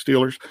Pittsburgh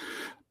Steelers.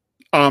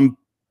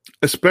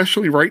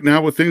 Especially right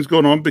now with things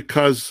going on,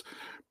 because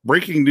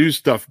breaking news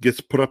stuff gets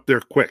put up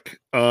there quick.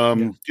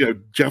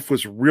 Jeff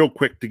was real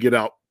quick to get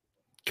out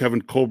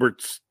Kevin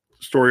Colbert's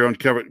story on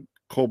Kevin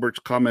Colbert's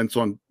comments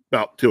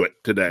about it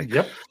today.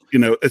 Yep.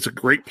 It's a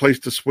great place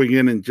to swing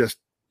in and just,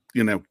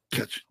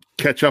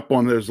 catch up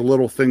on those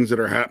little things that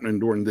are happening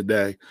during the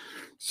day.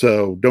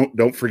 So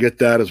don't forget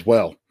that as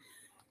well.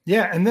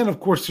 Yeah, and then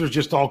of course there's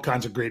just all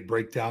kinds of great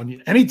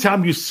breakdown.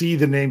 Anytime you see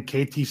the name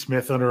KT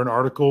Smith under an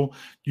article,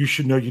 you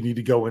should know you need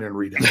to go in and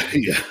read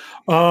it.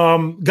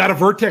 Got a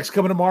Vertex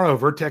coming tomorrow.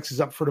 Vertex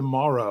is up for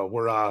tomorrow,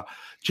 where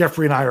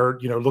Jeffrey and I are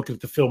looking at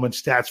the film and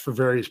stats for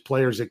various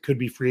players that could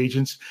be free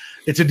agents.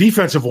 It's a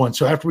defensive one.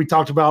 So after we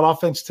talked about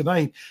offense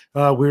tonight,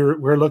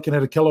 we're looking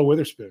at Ahkello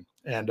Witherspoon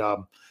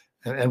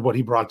and what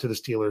he brought to the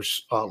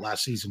Steelers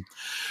last season.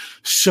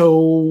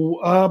 So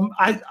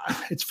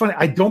it's funny.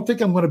 I don't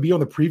think I'm going to be on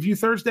the preview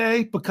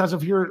Thursday because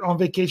of here on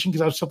vacation,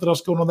 because I have something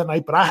else going on that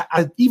night. But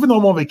I even though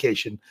I'm on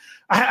vacation,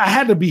 I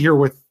had to be here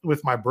with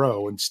my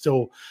bro and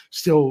still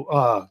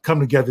come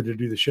together to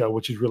do the show,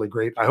 which is really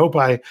great. I hope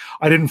I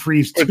didn't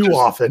freeze too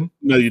often.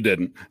 No, you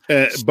didn't.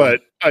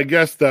 But I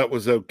guess that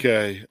was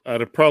okay.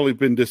 I'd have probably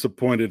been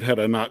disappointed had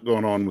I not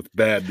gone on with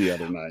Bad the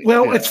other night.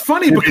 Well, it's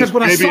funny because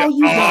when I saw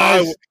you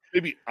guys,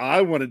 maybe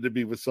I wanted to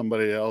be with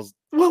somebody else.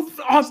 Well,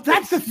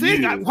 that's the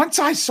thing. Once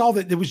I saw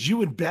that it was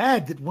you and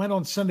Bad that went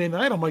on Sunday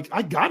night, I'm like,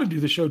 I got to do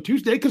the show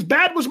Tuesday because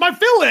Bad was my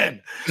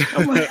fill-in.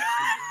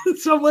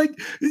 So I'm like,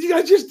 you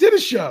guys just did a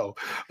show.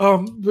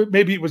 But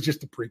maybe it was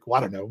just a prequel. I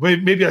don't know.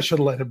 Maybe I should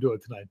have let him do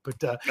it tonight.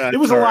 But it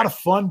was a lot of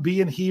fun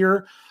being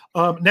here.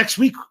 Next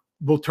week,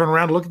 we'll turn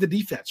around and look at the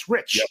defense.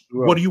 Rich,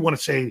 what do you want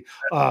to say?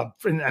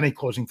 Any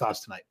closing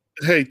thoughts tonight?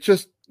 Hey,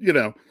 just,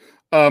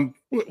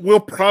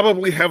 we'll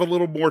probably have a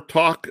little more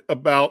talk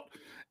about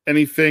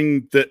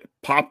anything that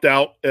popped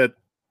out at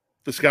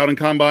the scouting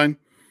combine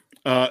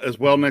as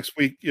well next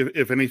week.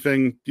 If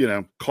anything,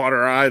 caught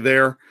our eye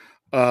there.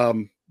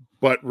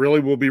 But really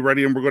we'll be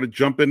ready, and we're going to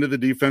jump into the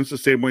defense the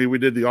same way we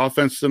did the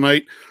offense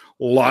tonight.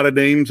 A lot of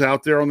names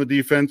out there on the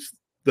defense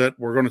that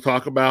we're going to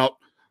talk about.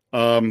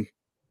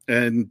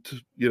 And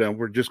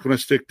we're just going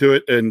to stick to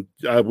it. And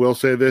I will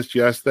say this.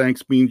 Yes.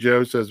 Thanks. Mean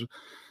Joe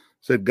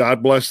said,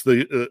 God bless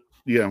the,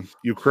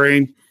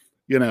 Ukraine.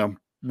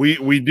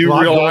 We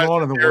do realize going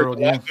on in the world,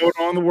 going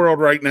on in the world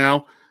right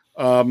now.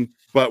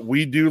 But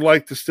we do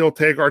like to still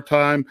take our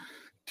time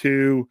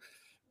to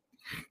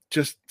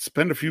just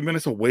spend a few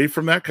minutes away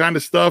from that kind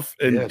of stuff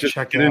and just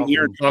get in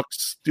here and talk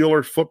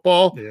Steelers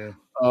football. Yeah.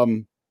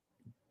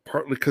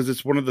 Partly because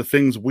it's one of the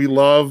things we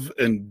love,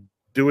 and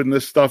doing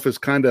this stuff is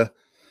kind of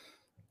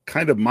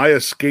my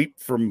escape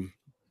from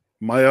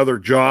my other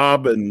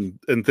job and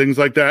things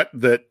like that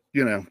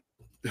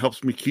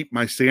helps me keep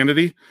my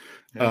sanity.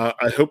 Yeah.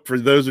 I hope for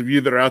those of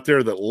you that are out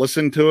there that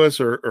listen to us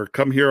or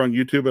come here on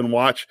YouTube and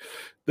watch,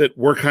 that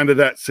we're kind of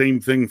that same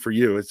thing for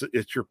you.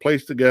 It's your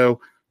place to go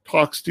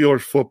talk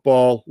Steelers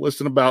football,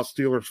 listen about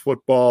Steelers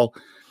football,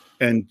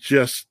 and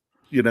just,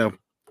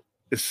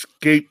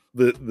 escape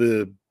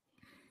the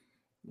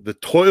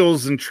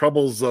toils and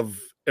troubles of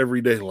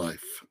everyday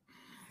life.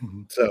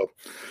 Mm-hmm. So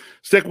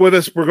stick with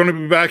us. We're going to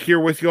be back here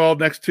with you all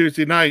next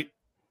Tuesday night.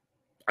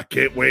 I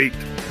can't wait.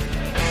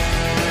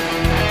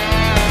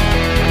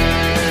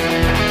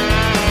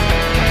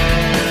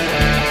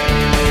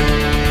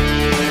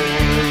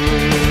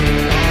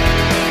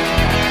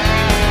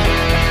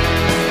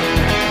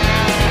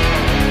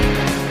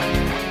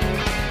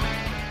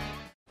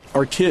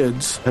 Our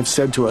kids have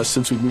said to us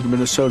since we moved to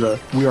Minnesota,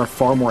 we are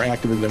far more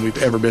active than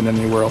we've ever been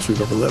anywhere else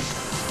we've ever lived.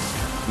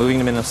 Moving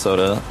to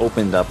Minnesota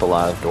opened up a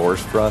lot of doors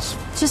for us.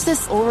 Just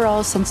this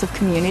overall sense of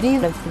community,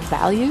 the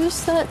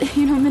values that,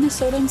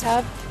 Minnesotans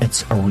have.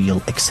 It's a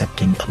real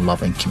accepting,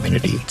 loving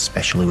community,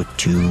 especially with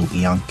 2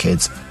 young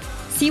kids.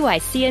 See why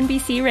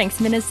CNBC ranks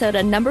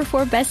Minnesota number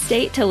 4 best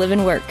state to live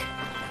and work.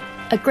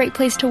 A great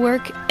place to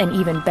work, an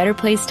even better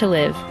place to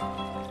live.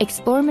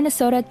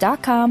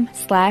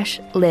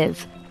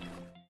 ExploreMinnesota.com/live.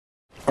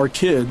 Our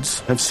kids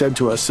have said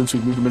to us since we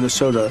moved to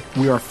Minnesota,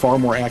 we are far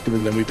more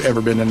active than we've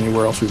ever been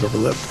anywhere else we've ever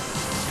lived.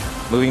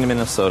 Moving to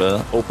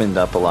Minnesota opened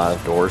up a lot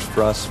of doors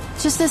for us.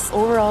 Just this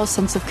overall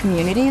sense of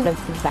community, the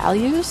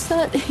values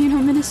that,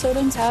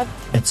 Minnesotans have.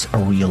 It's a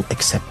real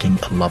accepting,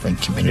 loving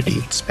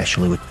community,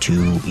 especially with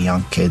 2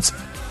 young kids.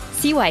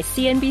 See why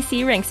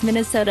CNBC ranks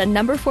Minnesota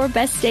number 4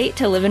 best state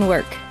to live and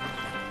work.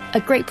 A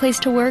great place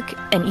to work,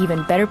 an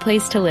even better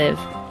place to live.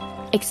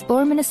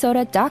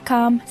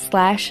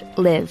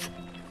 ExploreMinnesota.com/live.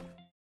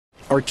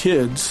 Our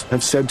kids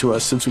have said to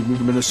us since we moved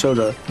to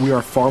Minnesota, we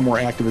are far more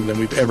active than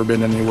we've ever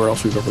been anywhere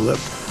else we've ever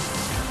lived.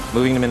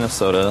 Moving to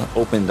Minnesota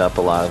opened up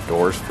a lot of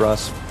doors for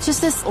us.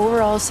 Just this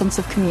overall sense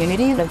of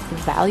community, the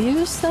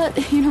values that,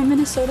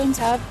 Minnesotans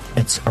have.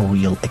 It's a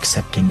real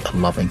accepting,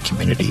 loving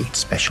community,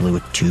 especially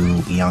with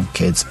 2 young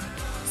kids.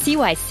 See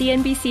why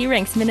CNBC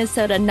ranks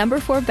Minnesota number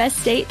 4 best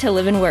state to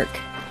live and work.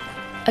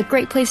 A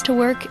great place to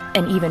work,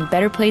 an even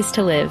better place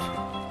to live.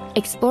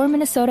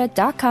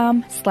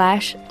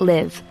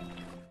 ExploreMinnesota.com/live.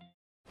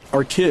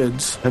 Our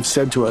kids have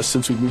said to us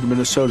since we moved to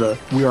Minnesota,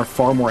 we are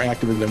far more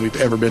active than we've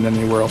ever been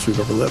anywhere else we've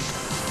ever lived.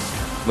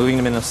 Moving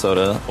to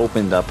Minnesota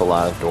opened up a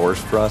lot of doors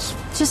for us.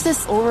 Just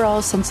this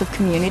overall sense of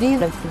community,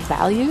 the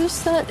values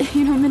that,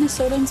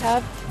 Minnesotans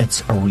have.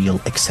 It's a real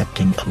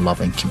accepting,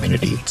 loving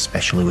community,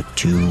 especially with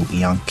 2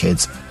 young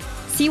kids.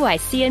 See why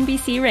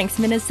CNBC ranks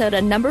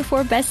Minnesota number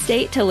 4 best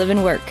state to live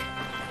and work.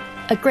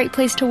 A great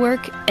place to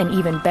work, an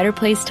even better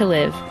place to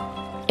live.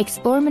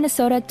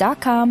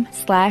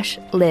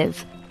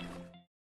 ExploreMinnesota.com/live.